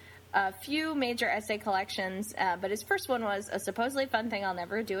a few major essay collections, but his first one was A Supposedly Fun Thing I'll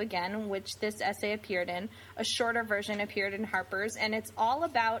Never Do Again, which this essay appeared in. A shorter version appeared in Harper's, and it's all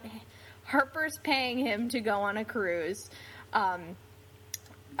about Harper's paying him to go on a cruise.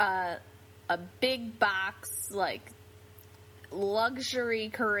 A big box, like, luxury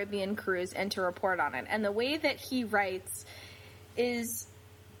Caribbean cruise, and to report on it. And the way that he writes is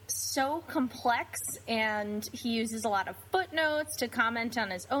so complex, and he uses a lot of footnotes to comment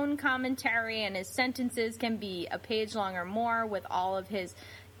on his own commentary, and his sentences can be a page long or more with all of his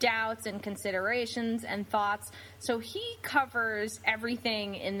doubts and considerations and thoughts. So he covers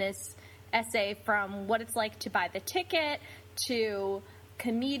everything in this essay, from what it's like to buy the ticket, to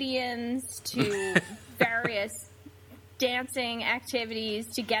comedians, to various dancing activities,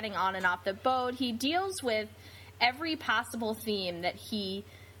 to getting on and off the boat. He deals with every possible theme that he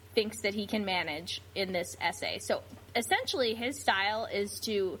thinks that he can manage in this essay. So essentially his style is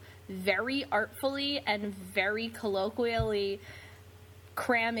to very artfully and very colloquially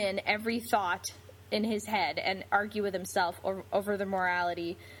cram in every thought in his head and argue with himself over the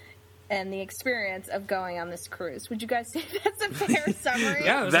morality and the experience of going on this cruise. Would you guys say that's a fair summary?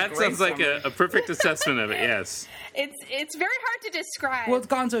 Yeah, that sounds like a perfect assessment of it, yes. It's very hard to describe. Well, it's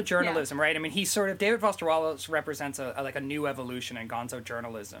gonzo journalism, right? I mean, David Foster Wallace represents a new evolution in gonzo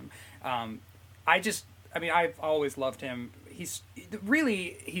journalism. I've always loved him. He's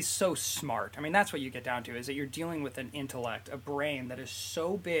so smart. I mean, that's what you get down to, is that you're dealing with an intellect, a brain that is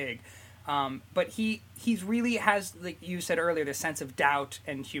so big. But he's really has, like you said earlier, this sense of doubt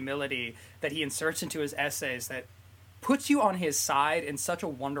and humility that he inserts into his essays that puts you on his side in such a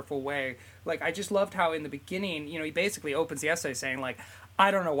wonderful way. Like, I just loved how in the beginning, he basically opens the essay saying, like, I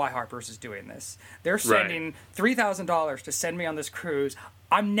don't know why Harper's is doing this. They're sending $3,000 to send me on this cruise.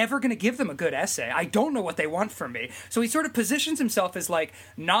 I'm never going to give them a good essay. I don't know what they want from me. So he sort of positions himself as like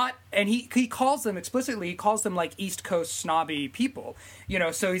not, and he calls them explicitly, he calls them like East Coast snobby people, you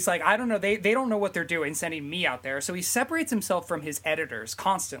know, so he's like, I don't know, they don't know what they're doing sending me out there. So he separates himself from his editors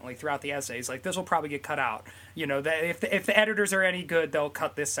constantly throughout the essay. He's like, this will probably get cut out. You know, that if the editors are any good, they'll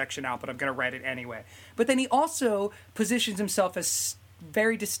cut this section out, but I'm going to write it anyway. But then he also positions himself as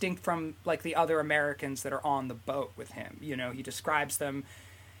very distinct from like the other Americans that are on the boat with him. You know, he describes them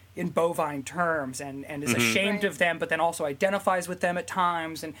in bovine terms and is ashamed of them, but then also identifies with them at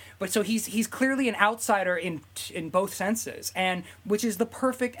times. But so he's clearly an outsider in both senses, and which is the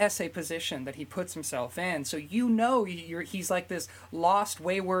perfect essay position that he puts himself in. So you know he's like this lost,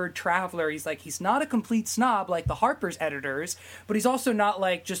 wayward traveler. He's not a complete snob like the Harper's editors, but he's also not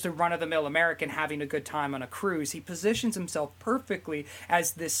like just a run-of-the-mill American having a good time on a cruise. He positions himself perfectly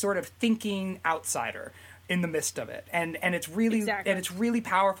as this sort of thinking outsider in the midst of it, and it's really and it's really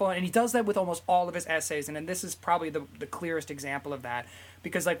powerful, and he does that with almost all of his essays, and this is probably the clearest example of that,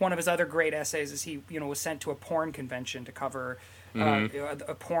 because like one of his other great essays is he was sent to a porn convention to cover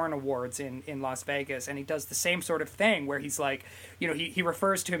a porn awards in Las Vegas, and he does the same sort of thing where he's like, he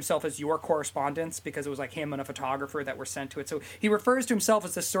refers to himself as your correspondents because it was like him and a photographer that were sent to it. So he refers to himself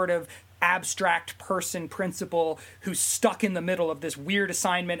as this sort of abstract person principal who's stuck in the middle of this weird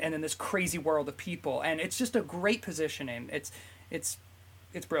assignment and in this crazy world of people, and it's just a great positioning.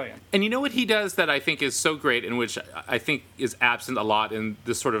 It's brilliant. And you know what he does that I think is so great, and which I think is absent a lot in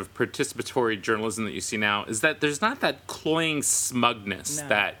this sort of participatory journalism that you see now, is that there's not that cloying smugness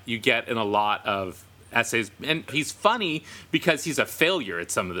that you get in a lot of essays. And he's funny because he's a failure at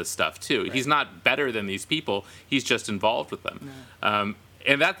some of this stuff, too. Right. He's not better than these people. He's just involved with them. No.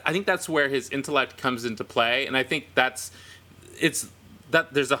 And I think that's where his intellect comes into play. And I think there's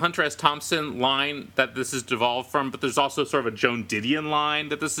a Hunter S. Thompson line that this is devolved from, but there's also sort of a Joan Didion line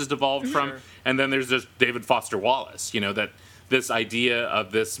that this is devolved from, and then there's this David Foster Wallace, that this idea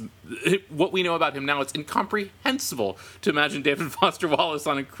of this, what we know about him now, it's incomprehensible to imagine David Foster Wallace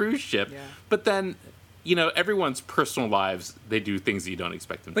on a cruise ship, but then, everyone's personal lives, they do things that you don't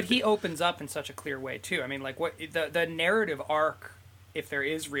expect them to do. But he opens up in such a clear way, too. I mean, like, what the narrative arc, if there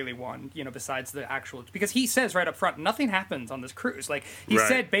is really one, besides the actual, because he says right up front, nothing happens on this cruise. Like he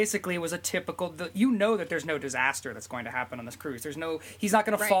said, basically it was a typical, that there's no disaster that's going to happen on this cruise. He's not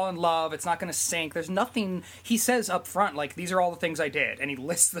going to fall in love. It's not going to sink. There's nothing, he says up front, like, these are all the things I did. And he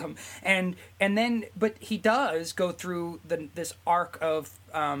lists them. And then, but he does go through this arc of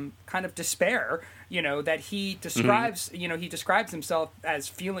kind of despair, that he describes, he describes himself as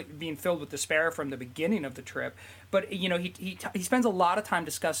being filled with despair from the beginning of the trip. But, he spends a lot of time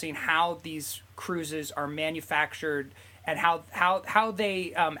discussing how these cruises are manufactured and how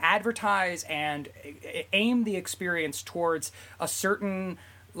they advertise and aim the experience towards a certain,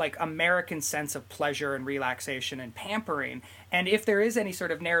 like, American sense of pleasure and relaxation and pampering. And if there is any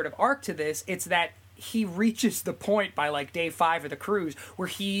sort of narrative arc to this, it's that he reaches the point by, like, day 5 of the cruise where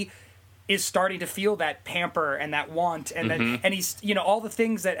he is starting to feel that pamper and that want, and then and he's all the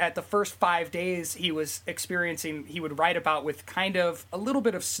things that at the first 5 days he was experiencing, he would write about with kind of a little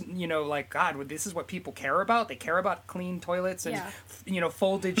bit of like, God, this is what people care about. They care about clean toilets and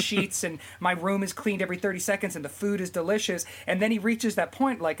folded sheets, and my room is cleaned every 30 seconds and the food is delicious. And then he reaches that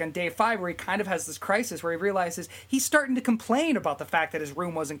point, like on day 5, where he kind of has this crisis where he realizes he's starting to complain about the fact that his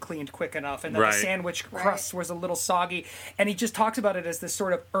room wasn't cleaned quick enough and that the sandwich crust was a little soggy, and he just talks about it as this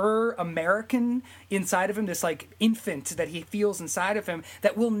sort of American inside of him, this like infant that he feels inside of him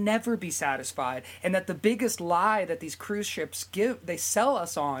that will never be satisfied, and that the biggest lie that these cruise ships they sell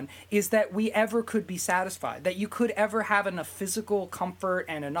us on is that we ever could be satisfied, that you could ever have enough physical comfort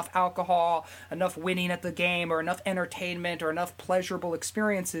and enough alcohol, enough winning at the game, or enough entertainment, or enough pleasurable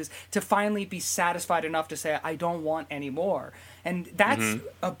experiences to finally be satisfied enough to say, I don't want any more. And that's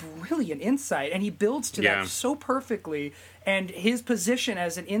a brilliant insight, and he builds to that so perfectly. And his position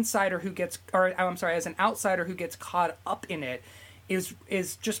as an insider as an outsider who gets caught up in it is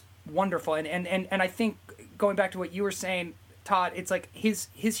just wonderful. And I think, going back to what you were saying, Todd, it's like his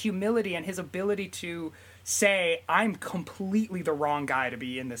humility and his ability to say, I'm completely the wrong guy to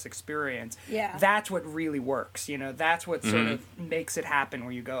be in this experience. Yeah. That's what really works. That's what sort of makes it happen,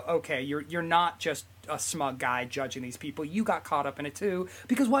 where you go, okay, you're not just a smug guy judging these people. You got caught up in it too,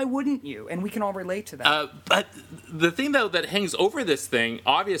 because why wouldn't you? And we can all relate to that. But the thing, though, that hangs over this thing,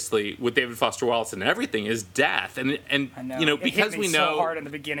 obviously, with David Foster Wallace and everything, is death. And I know. you know, it because hit me we know so hard in the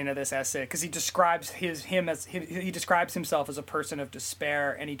beginning of this essay, because he describes he describes himself as a person of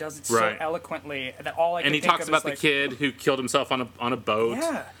despair, and he does it so eloquently that all I can think of is, and he talks about the kid who killed himself on a boat.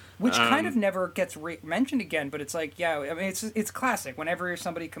 Yeah. Which kind of never gets mentioned again, but it's like, yeah, I mean, it's classic. Whenever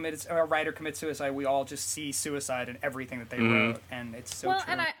somebody a writer commits suicide, we all just see suicide in everything that they wrote, and it's so true.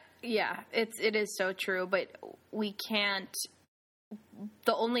 And it is so true, but we can't.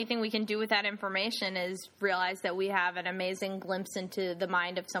 The only thing we can do with that information is realize that we have an amazing glimpse into the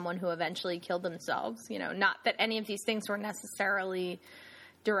mind of someone who eventually killed themselves. You know, not that any of these things were necessarily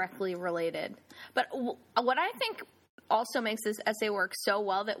directly related, but what I think also makes this essay work so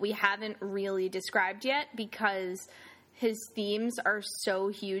well that we haven't really described yet, because his themes are so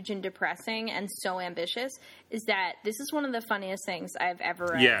huge and depressing and so ambitious, is that this is one of the funniest things I've ever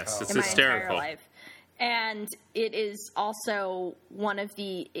read it's in my hysterical. entire life. And it is also one of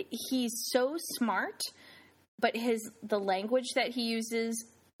he's so smart, but the language that he uses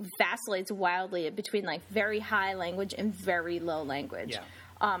vacillates wildly between like very high language and very low language. Yeah.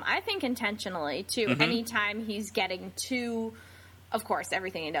 I think intentionally, too. Mm-hmm. Anytime he's getting too... Of course,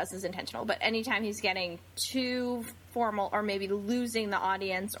 everything he does is intentional. But anytime he's getting too formal or maybe losing the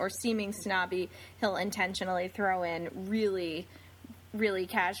audience or seeming snobby, he'll intentionally throw in really, really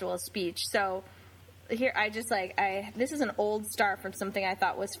casual speech. So here, this is an old star from something I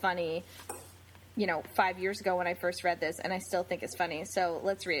thought was funny, 5 years ago when I first read this, and I still think it's funny. So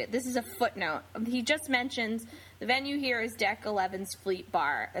let's read it. This is a footnote. He just mentions the venue here is Deck 11's Fleet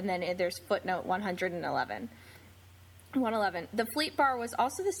Bar, and then there's footnote 111. The Fleet Bar was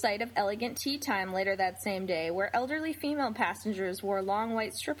also the site of elegant tea time later that same day, where elderly female passengers wore long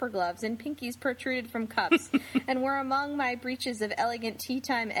white stripper gloves and pinkies protruded from cups, and were among my breaches of elegant tea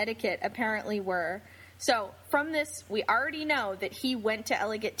time etiquette apparently were. So, from this, we already know that he went to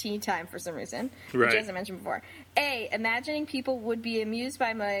elegant tea time for some reason, which as I mentioned before. A, imagining people would be amused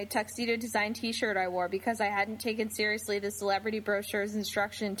by my tuxedo design t-shirt I wore because I hadn't taken seriously the celebrity brochure's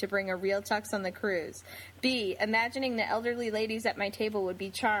instruction to bring a real tux on the cruise. B, imagining the elderly ladies at my table would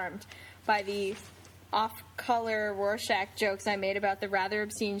be charmed by the off-color Rorschach jokes I made about the rather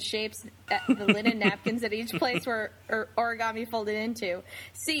obscene shapes that the linen napkins at each place were origami folded into.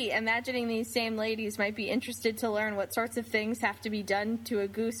 C, imagining these same ladies might be interested to learn what sorts of things have to be done to a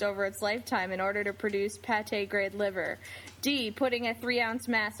goose over its lifetime in order to produce pate-grade liver. D, putting a 3-ounce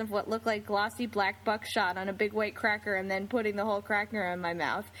mass of what looked like glossy black buckshot on a big white cracker and then putting the whole cracker in my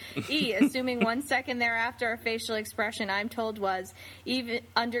mouth. E, assuming 1 second thereafter a facial expression I'm told was,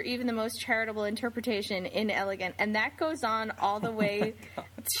 under even the most charitable interpretation, inelegant. And that goes on all the way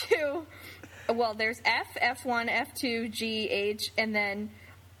to, well, there's F, F1, F2, G, H, and then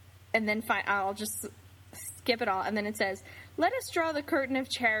I'll just skip it all. And then it says, let us draw the curtain of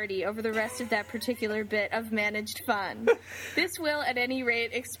charity over the rest of that particular bit of managed fun. This will, at any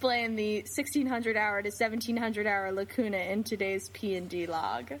rate, explain the 1600-hour to 1700-hour lacuna in today's P&D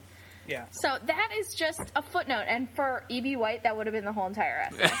log. Yeah. So that is just a footnote, and for E.B. White, that would have been the whole entire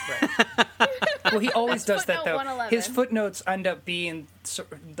essay. Well, he always does that, though. 111. His footnotes end up being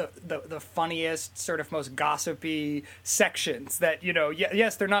the funniest, sort of most gossipy sections that,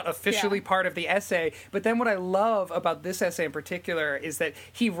 yes, they're not officially part of the essay, but then what I love about this essay in particular is that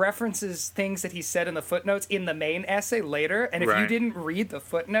he references things that he said in the footnotes in the main essay later, and if you didn't read the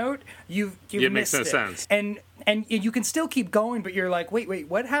footnote, you've missed it. It makes no sense. And you can still keep going, but you're like, wait,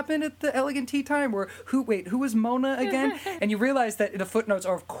 what happened at the Elegant Tea Time? Who was Mona again? And you realize that the footnotes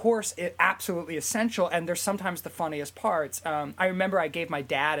are, of course, absolutely essential, and they're sometimes the funniest parts. I remember I gave my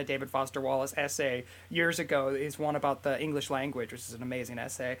dad a David Foster Wallace essay years ago. It's one about the English language, which is an amazing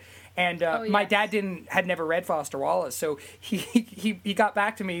essay. And my dad had never read Foster Wallace, so he got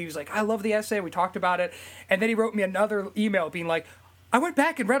back to me. He was like, I love the essay. We talked about it. And then he wrote me another email being like, I went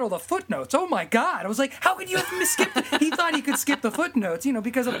back and read all the footnotes. Oh my God. I was like, how could you have skipped it? He thought he could skip the footnotes,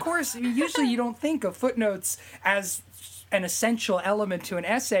 because of course, usually you don't think of footnotes as an essential element to an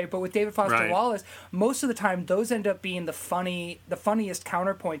essay, but with David Foster Wallace, most of the time those end up being the funniest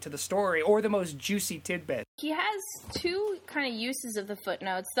counterpoint to the story or the most juicy tidbit. He has two kind of uses of the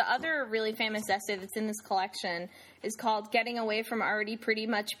footnotes. The other really famous essay that's in this collection is called Getting Away from Already Pretty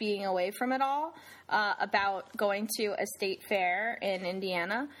Much Being Away from It All, about going to a state fair in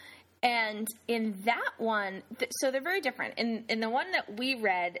Indiana. And in that one, so they're very different. In the one that we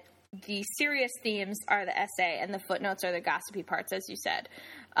read, the serious themes are the essay and the footnotes are the gossipy parts, as you said.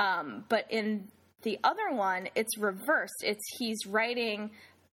 But in the other one, it's reversed. He's writing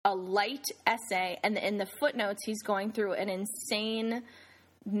a light essay, and in the footnotes, he's going through an insane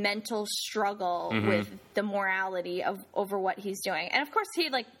mental struggle with the morality of over what he's doing. And of course, he,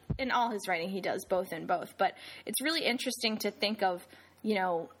 like, in all his writing, he does both and both. But it's really interesting to think of, you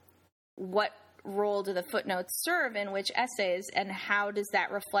know, what role do the footnotes serve in which essays, and how does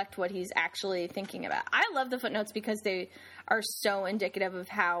that reflect what he's actually thinking about. I love the footnotes because they are so indicative of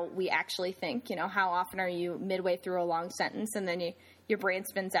how we actually think. You know, how often are you midway through a long sentence and then your brain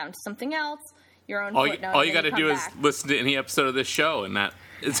spins out into something else, your own footnote. All you got to do is listen to any episode of this show, and that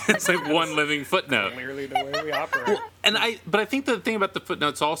it's like one living footnote. Clearly the way we operate. But I think the thing about the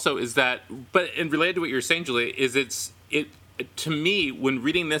footnotes also is that, and related to what you're saying, Julia, is it to me, when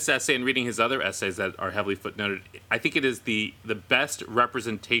reading this essay and reading his other essays that are heavily footnoted, I think it is the best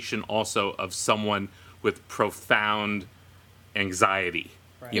representation also of someone with profound anxiety.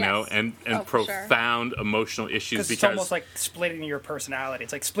 Right. You know, and profound emotional issues. Because it's almost like splitting your personality.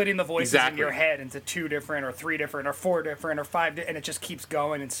 It's like splitting the voices in your head into 2 different or 3 different or 4 different or 5, and it just keeps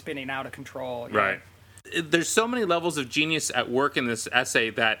going and spinning out of control. Right. There's so many levels of genius at work in this essay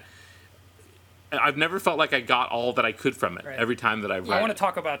that I've never felt like I got all that I could from it every time that I've read it. I want to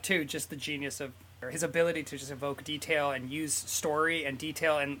talk about, too, just the genius of his ability to just evoke detail and use story and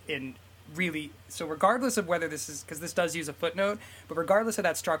detail in really, so regardless of whether this is, because this does use a footnote, but regardless of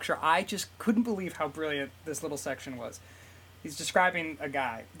that structure, I just couldn't believe how brilliant this little section was. He's describing a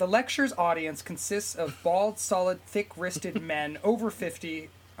guy. The lecture's audience consists of bald, solid, thick-wristed men over 50,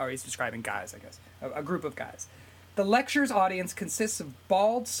 or he's describing guys, I guess, a group of guys. The lecture's audience consists of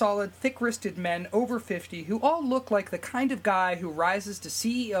bald, solid, thick-wristed men over 50 who all look like the kind of guy who rises to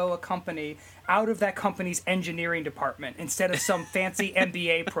CEO a company out of that company's engineering department instead of some fancy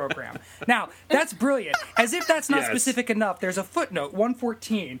MBA program. Now, that's brilliant. As if that's not specific enough, there's a footnote,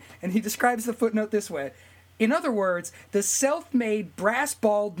 114, and he describes the footnote this way. In other words, the self-made,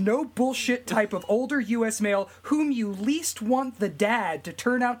 brass-balled, no-bullshit type of older U.S. male whom you least want the dad to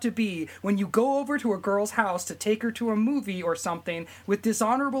turn out to be when you go over to a girl's house to take her to a movie or something with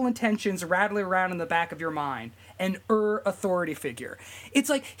dishonorable intentions rattling around in the back of your mind. An authority figure. It's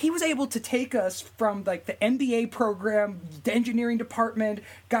like he was able to take us from like the MBA program, the engineering department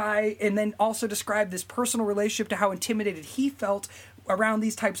guy, and then also describe this personal relationship to how intimidated he felt around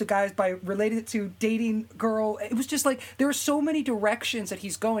these types of guys by relating it to dating girl. It was just like there are so many directions that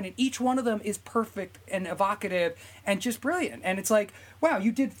he's going, and each one of them is perfect and evocative and just brilliant. And it's like, wow,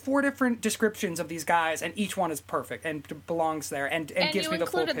 you did 4 different descriptions of these guys, and each one is perfect and belongs there and gives me the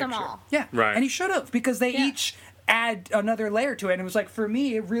full picture. Them all. Yeah, right. And he should have, because they each add another layer to it. And it was like, for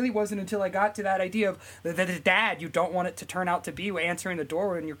me, it really wasn't until I got to that idea of the dad you don't want it to turn out to be answering the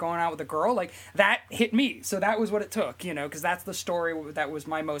door when you're going out with a girl, like that hit me. So that was what it took, you know, because that's the story that was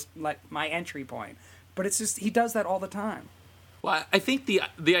my entry point. But it's just, he does that all the time. Well, I think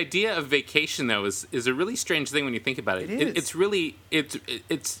the idea of vacation, though, is a really strange thing when you think about it. It's really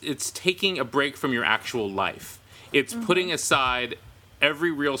it's taking a break from your actual life. It's putting aside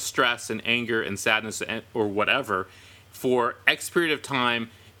every real stress and anger and sadness or whatever for X period of time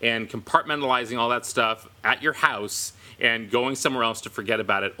and compartmentalizing all that stuff at your house and going somewhere else to forget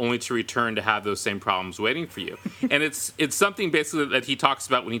about it, only to return to have those same problems waiting for you. And it's something basically that he talks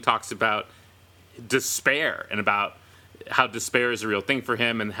about when he talks about despair and about how despair is a real thing for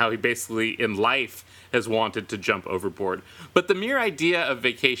him and how he basically in life has wanted to jump overboard. But the mere idea of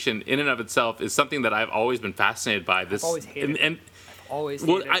vacation in and of itself is something that I've always been fascinated by. I've always hated it.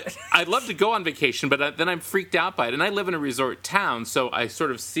 I'd love to go on vacation, but then I'm freaked out by it. And I live in a resort town, so I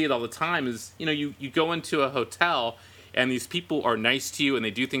sort of see it all the time. Is, you know, you go into a hotel, and these people are nice to you, and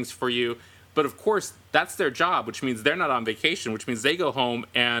they do things for you. But, of course, that's their job, which means they're not on vacation, which means they go home,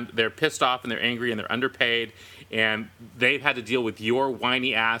 and they're pissed off, and they're angry, and they're underpaid, and they've had to deal with your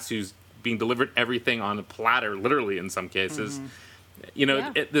whiny ass who's being delivered everything on a platter, literally in some cases. Mm-hmm. You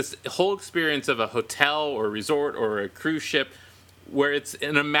know, this whole experience of a hotel or a resort or a cruise ship where it's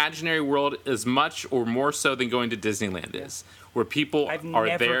an imaginary world as much or more so than going to Disneyland is, where people are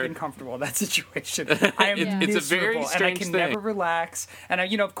there. I've never been comfortable in that situation. I am miserable, it's a very strange and I can thing. never relax. And,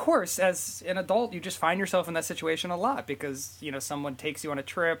 you know, of course, as an adult, you just find yourself in that situation a lot because, you know, someone takes you on a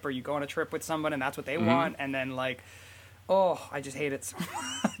trip or you go on a trip with someone and that's what they want. And then, like, oh, I just hate it so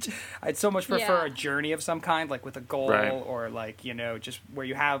much. I'd so much prefer a journey of some kind, like with a goal or like, you know, just where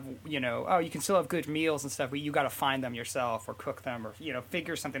you have, you know, oh, you can still have good meals and stuff, but you got to find them yourself or cook them or, you know,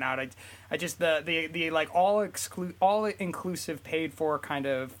 figure something out. I just, the like all inclusive paid for kind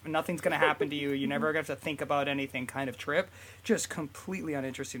of nothing's going to happen to you. You never have to think about anything kind of trip. Just completely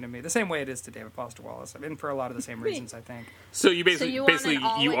uninteresting to me. The same way it is to David Foster Wallace. I'm in for a lot of the same reasons, I think. So you basically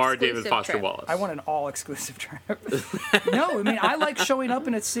you are David Foster Wallace. I want an all-exclusive trip. No, I mean, I like showing up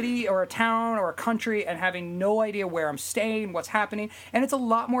in a city or a town or a country and having no idea where I'm staying, what's happening. And it's a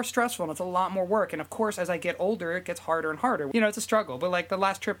lot more stressful and it's a lot more work. And of course, as I get older, it gets harder and harder. You know, it's a struggle. But like the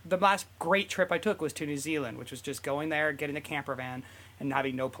last great trip I took was to New Zealand, which was just going there, getting a camper van and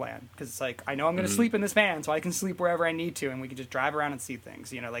having no plan. Because it's like, I know I'm going to sleep in this van, so I can sleep wherever I need to, and we can just drive around and see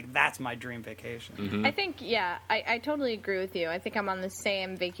things. You know, like, that's my dream vacation. I think, yeah, I totally agree with you. I think I'm on the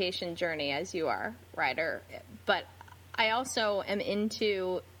same vacation journey as you are, Ryder. But I also am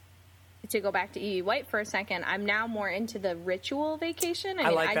into, to go back to E.E. White for a second, I'm now more into the ritual vacation. I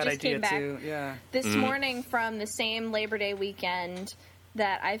mean, like that just idea came back too, yeah. this morning from the same Labor Day weekend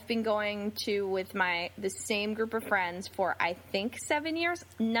that I've been going to with the same group of friends for, I think, 7 years.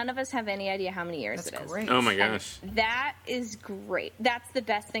 None of us have any idea how many years That's it is. great. Oh my gosh. And that is great. That's the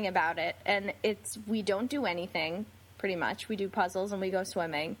best thing about it. And we don't do anything, pretty much. We do puzzles and we go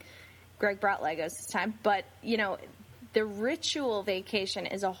swimming. Greg brought Legos this time. But, you know, the ritual vacation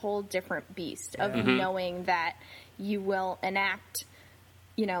is a whole different beast of knowing that you will enact,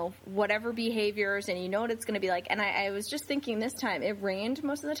 you know, whatever behaviors, and you know what it's going to be like. And I was just thinking this time, it rained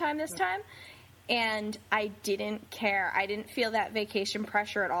most of the time this time, and I didn't care. I didn't feel that vacation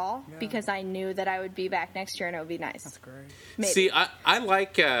pressure at all because I knew that I would be back next year and it would be nice. That's great. Maybe. See, I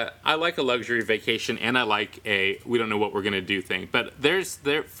like a luxury vacation, and I like a we don't know what we're gonna do thing. But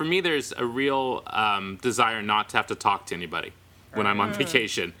for me, there's a real desire not to have to talk to anybody when I'm on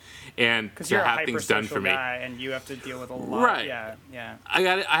vacation, and to you're have a things done for me. guy and you have to deal with a lot. Right. Yeah.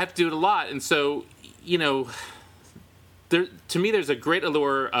 I have to do it a lot, and so, you know, to me, there's a great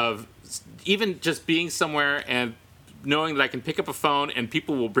allure of even just being somewhere and knowing that I can pick up a phone and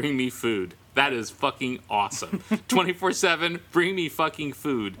people will bring me food. That is fucking awesome. 24/7, bring me fucking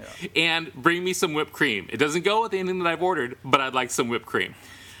food. And bring me some whipped cream. It doesn't go with anything that I've ordered, but I'd like some whipped cream.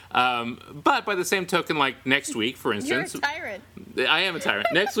 But by the same token, like next week, for instance... You're a tyrant. I am a tyrant.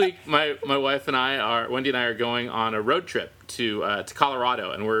 Next week, my wife and Wendy and I are going on a road trip to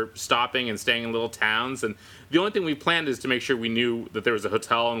Colorado, and we're stopping and staying in little towns. And the only thing we planned is to make sure we knew that there was a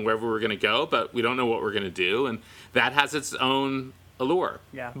hotel and wherever we were going to go, but we don't know what we're going to do, and that has its own allure.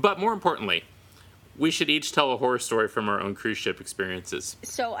 Yeah. But more importantly, we should each tell a horror story from our own cruise ship experiences.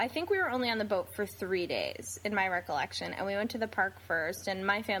 So I think we were only on the boat for 3 days, in my recollection, and we went to the park first, and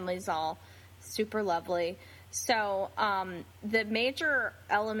my family's all super lovely. So the major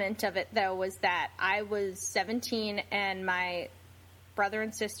element of it, though, was that I was 17 and my brother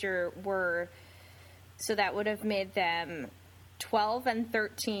and sister were, so that would have made them 12 and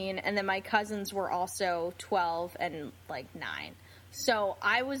 13, and then my cousins were also 12 and, 9. So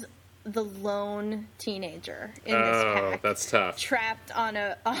I was the lone teenager in this pack. Oh, that's tough. Trapped on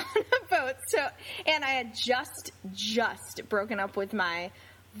a boat. So, and I had just broken up with my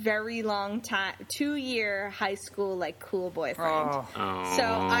very long time, 2-year high school cool boyfriend. Oh. So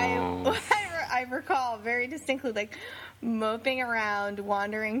I recall very distinctly moping around,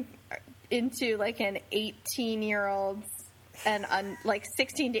 wandering into an 18-year-old and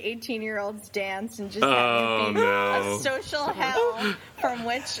 16 to 18-year-olds dance, and just having a social hell from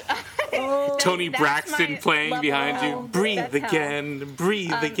which Tony Braxton playing behind you. Breathe again,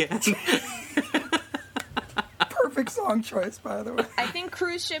 breathe again. Perfect song choice, by the way. I think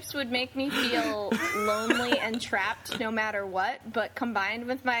cruise ships would make me feel lonely and trapped no matter what, but combined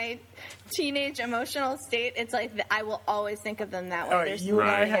with my teenage emotional state, it's I will always think of them that way. Oh, There's you and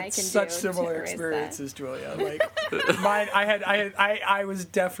I nothing had can such do similar to erase experiences, Julia. Mine, I was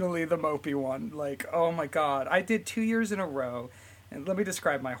definitely the mopey one. Oh my god, I did 2 years in a row, and let me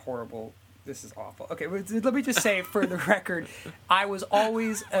describe my horrible. This is awful. Okay, let me just say for the record, I was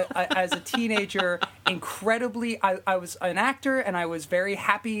always, as a teenager, incredibly... I was an actor, and I was very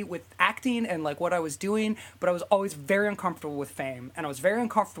happy with acting and, what I was doing, but I was always very uncomfortable with fame. And I was very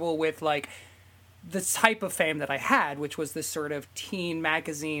uncomfortable with, the type of fame that I had, which was this sort of teen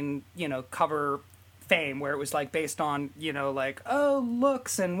magazine, cover fame, where it was based on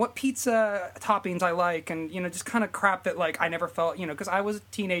looks and what pizza toppings I like, and just kind of crap that I never felt, because I was a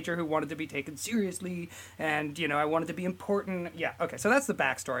teenager who wanted to be taken seriously, and I wanted to be important. Yeah, okay, so that's the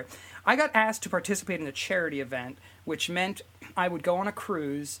backstory. I got asked to participate in a charity event, which meant I would go on a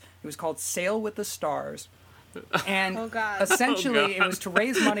cruise. It was called Sail with the Stars. And essentially, it was to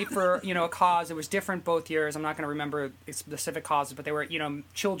raise money for, a cause. It was different both years. I'm not going to remember specific causes, but they were,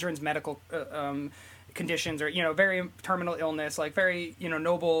 children's medical conditions, or very terminal illness, very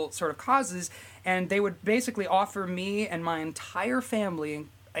noble sort of causes. And they would basically offer me and my entire family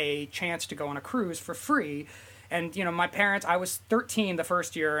a chance to go on a cruise for free. And my parents, I was 13 the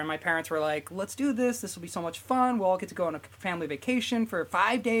first year, and my parents were like, let's do this will be so much fun, we'll all get to go on a family vacation for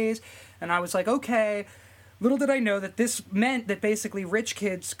 5 days. And I was like, okay. Little did I know that this meant that basically rich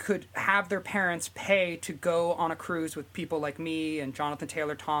kids could have their parents pay to go on a cruise with people like me and Jonathan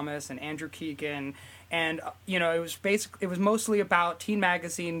Taylor Thomas and Andrew Keegan. And, it was mostly about teen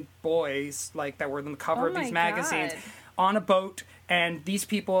magazine boys, like, that were on the cover of these magazines on a boat. And these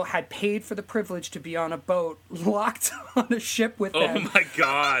people had paid for the privilege to be on a boat locked on a ship with them. Oh, my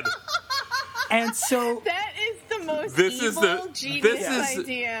God. And so that is the most genius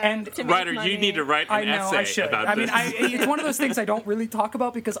idea. And to make Ryder, money. you need to write an essay about this. It's one of those things I don't really talk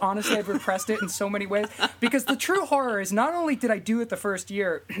about because honestly I've repressed it in so many ways. Because the true horror is not only did I do it the first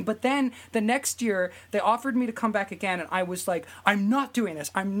year, but then the next year they offered me to come back again, and I was like, I'm not doing this.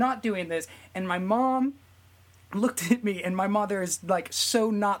 And my mom looked at me, and my mother is like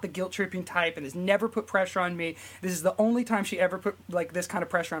so not the guilt tripping type and has never put pressure on me. This is the only time she ever put like this kind of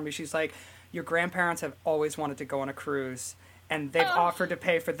pressure on me. She's like, your grandparents have always wanted to go on a cruise, and they've offered to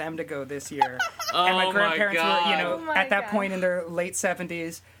pay for them to go this year. And my grandparents were, at that point in their late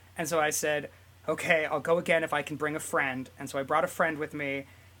 70s. And so I said, okay, I'll go again if I can bring a friend. And so I brought a friend with me.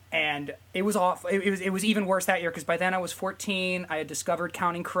 And it was awful. It was even worse that year because by then I was 14. I had discovered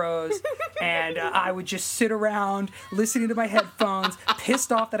Counting Crows, and I would just sit around listening to my headphones,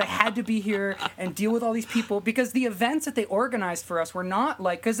 pissed off that I had to be here and deal with all these people because the events that they organized for us were not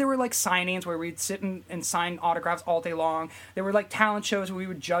like, because there were like signings where we'd sit and sign autographs all day long. There were like talent shows where we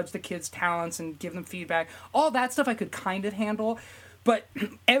would judge the kids' talents and give them feedback. All that stuff I could kind of handle. But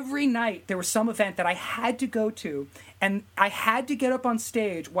every night there was some event that I had to go to, and I had to get up on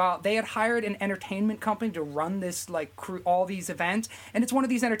stage while they had hired an entertainment company to run this, like, all these events. And it's one of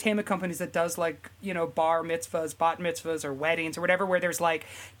these entertainment companies that does, like, bar mitzvahs, bat mitzvahs, or weddings, or whatever, where there's, like,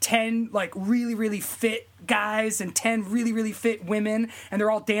 10, like, really, really fit guys and 10 really, really fit women, and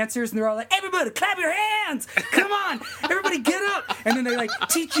they're all dancers, and they're all like, everybody, clap your hands! Come on! Everybody get up! And then they, like,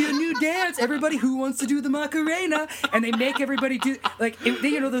 teach you a new dance. Everybody who wants to do the Macarena? And they make everybody do, like,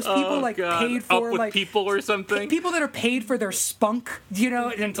 those people, paid for, Up with like... people or something? People that are paid for their spunk,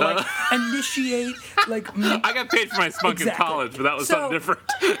 and to, like, initiate, like... I got paid for my spunk in college, but that was something different.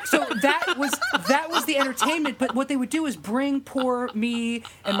 So that was the entertainment, but what they would do is bring poor me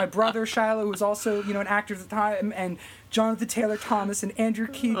and my brother Shiloh, who was also, an actor at the time, and Jonathan Taylor Thomas and Andrew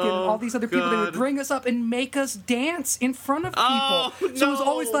Keegan and all these other people. They would bring us up and make us dance in front of people. So it was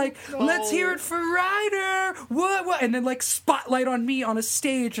always like, let's hear it for Ryder. What? And then like spotlight on me on a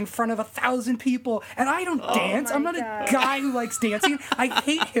stage in front of 1,000 people. And I don't dance. I'm not a guy who likes dancing. I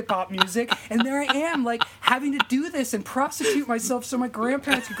hate hip hop music. And there I am, like having to do this and prostitute myself so my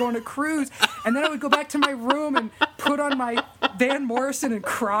grandparents could go on a cruise. And then I would go back to my room and put on my Van Morrison and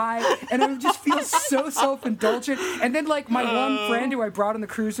cry. And I would just feel so self-indulgent. And then like my one friend who I brought on the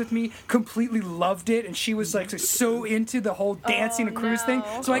cruise with me completely loved it, and she was like so into the whole dancing and cruise thing.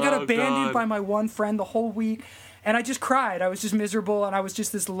 So I got abandoned by my one friend the whole week, and I just cried. I was just miserable, and I was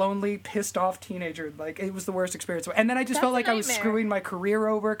just this lonely, pissed off teenager. Like it was the worst experience. And then I just felt like I was screwing my career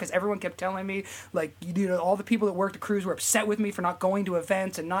over because everyone kept telling me like all the people that worked at cruise were upset with me for not going to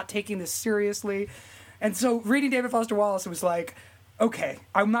events and not taking this seriously. And so reading David Foster Wallace, it was like, okay,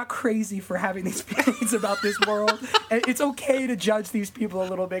 I'm not crazy for having these feelings about this world. It's okay to judge these people a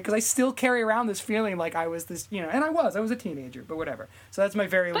little bit because I still carry around this feeling like I was this, and I was a teenager, but whatever. So that's my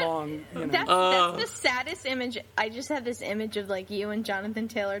very long, That's the saddest image. I just have this image of like you and Jonathan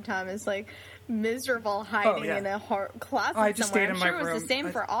Taylor Thomas, like miserable hiding in a closet I just somewhere. Stayed in I'm sure my it was room. the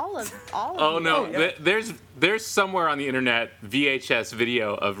same for all of Oh you. no, there's somewhere on the internet VHS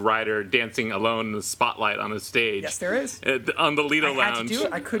video of Ryder dancing alone in the spotlight on a stage. Yes, there is. On the Lido I had Lounge. to do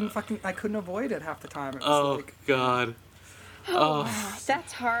it. I couldn't avoid it half the time. It was Oh God. Wow,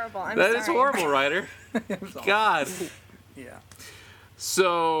 that's horrible. I'm That sorry. is horrible, Ryder. God. Yeah.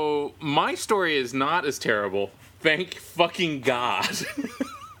 So my story is not as terrible. Thank fucking God.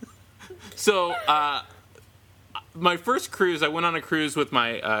 So, my first cruise, I went on a cruise with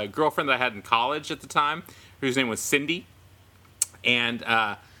my girlfriend that I had in college at the time, whose name was Cindy. And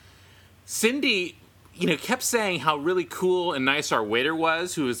Cindy, kept saying how really cool and nice our waiter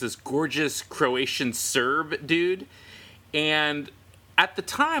was, who was this gorgeous Croatian Serb dude. And at the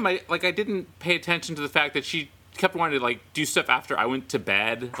time, I didn't pay attention to the fact that she kept wanting to do stuff after I went to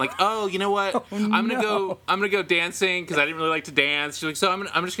bed. Like, oh, you know what? I'm gonna go dancing because I didn't really like to dance. She's like, so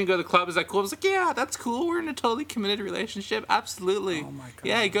I'm just gonna go to the club. Is that cool? I was like, yeah, that's cool. We're in a totally committed relationship. Absolutely. Oh my God.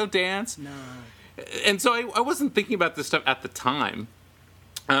 Yeah, go dance. No. And so I wasn't thinking about this stuff at the time.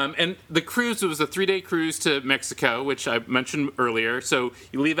 And the cruise, it was a 3-day cruise to Mexico, which I mentioned earlier. So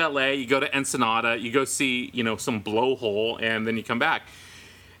you leave LA, you go to Ensenada, you go see, some blowhole, and then you come back.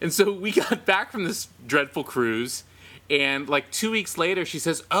 And so we got back from this dreadful cruise, And like 2 weeks later, she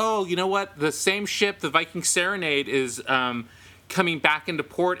says, "Oh, you know what? The same ship, the Viking Serenade, is coming back into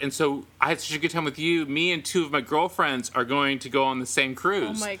port, and so I had such a good time with you. Me and 2 of my girlfriends are going to go on the same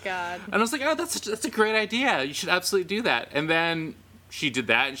cruise." Oh my God. And I was like, "Oh, that's a great idea. You should absolutely do that." And then she did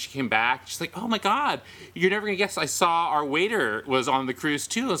that, and she came back. She's like, "Oh my God, you're never gonna guess. I saw our waiter was on the cruise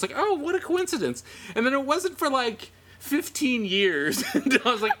too." I was like, "Oh, what a coincidence!" And then it wasn't for like 15 years until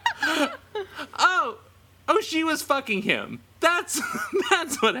I was like, "Oh, she was fucking him." That's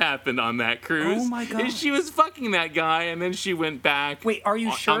what happened on that cruise. Oh my God. Is she was fucking that guy, and then she went back. Wait, are you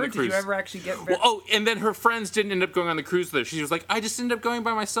on sure? the Did cruise. you ever actually get... And then her friends didn't end up going on the cruise with her. She was like, "I just ended up going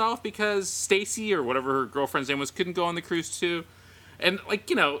by myself because Stacy," or whatever her girlfriend's name was, couldn't go on the cruise too. And like,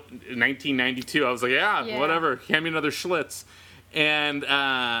 in 1992, I was like, yeah, whatever, hand me another Schlitz. And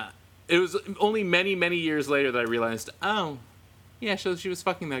it was only many, many years later that I realized, oh, yeah, so she was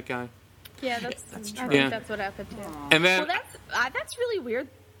fucking that guy. Yeah, that's true. I Yeah. think that's what happened too. And then, Well, that's really weird.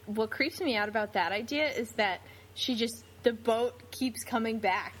 What creeps me out about that idea is that the boat keeps coming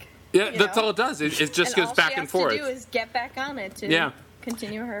back. yeah, you that's know? all it does. It just And goes back and forth. all she has to do is get back on it to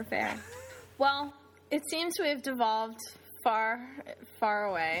continue her affair. Well, it seems we have devolved far, far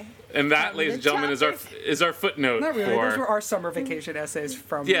away. And that, from ladies the and gentlemen, topic. is our footnote. Not really. for... Those were our summer vacation essays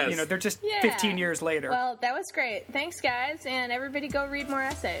from, Yes. they're just Yeah. 15 years later. Well, that was great. Thanks, guys, and everybody go read more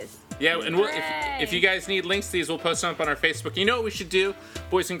essays. Yeah, and Hooray. if you guys need links to these, we'll post them up on our Facebook. You know what we should do,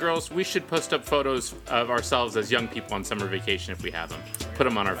 boys and girls? We should post up photos of ourselves as young people on summer vacation if we have them. Put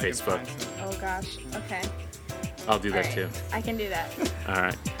them on our Facebook. Oh, gosh. Okay. I'll do that All right. too. I can do that. All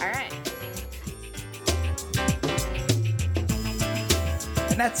right. All right.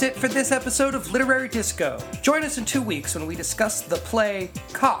 And that's it for this episode of Literary Disco. Join us in 2 weeks when we discuss the play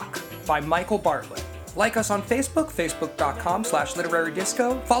Cock by Michael Bartlett. Like us on Facebook,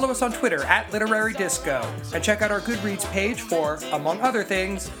 facebook.com/literarydisco. Follow us on Twitter @literarydisco. And check out our Goodreads page for, among other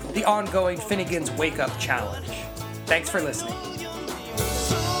things, the ongoing Finnegan's Wake Up Challenge. Thanks for listening.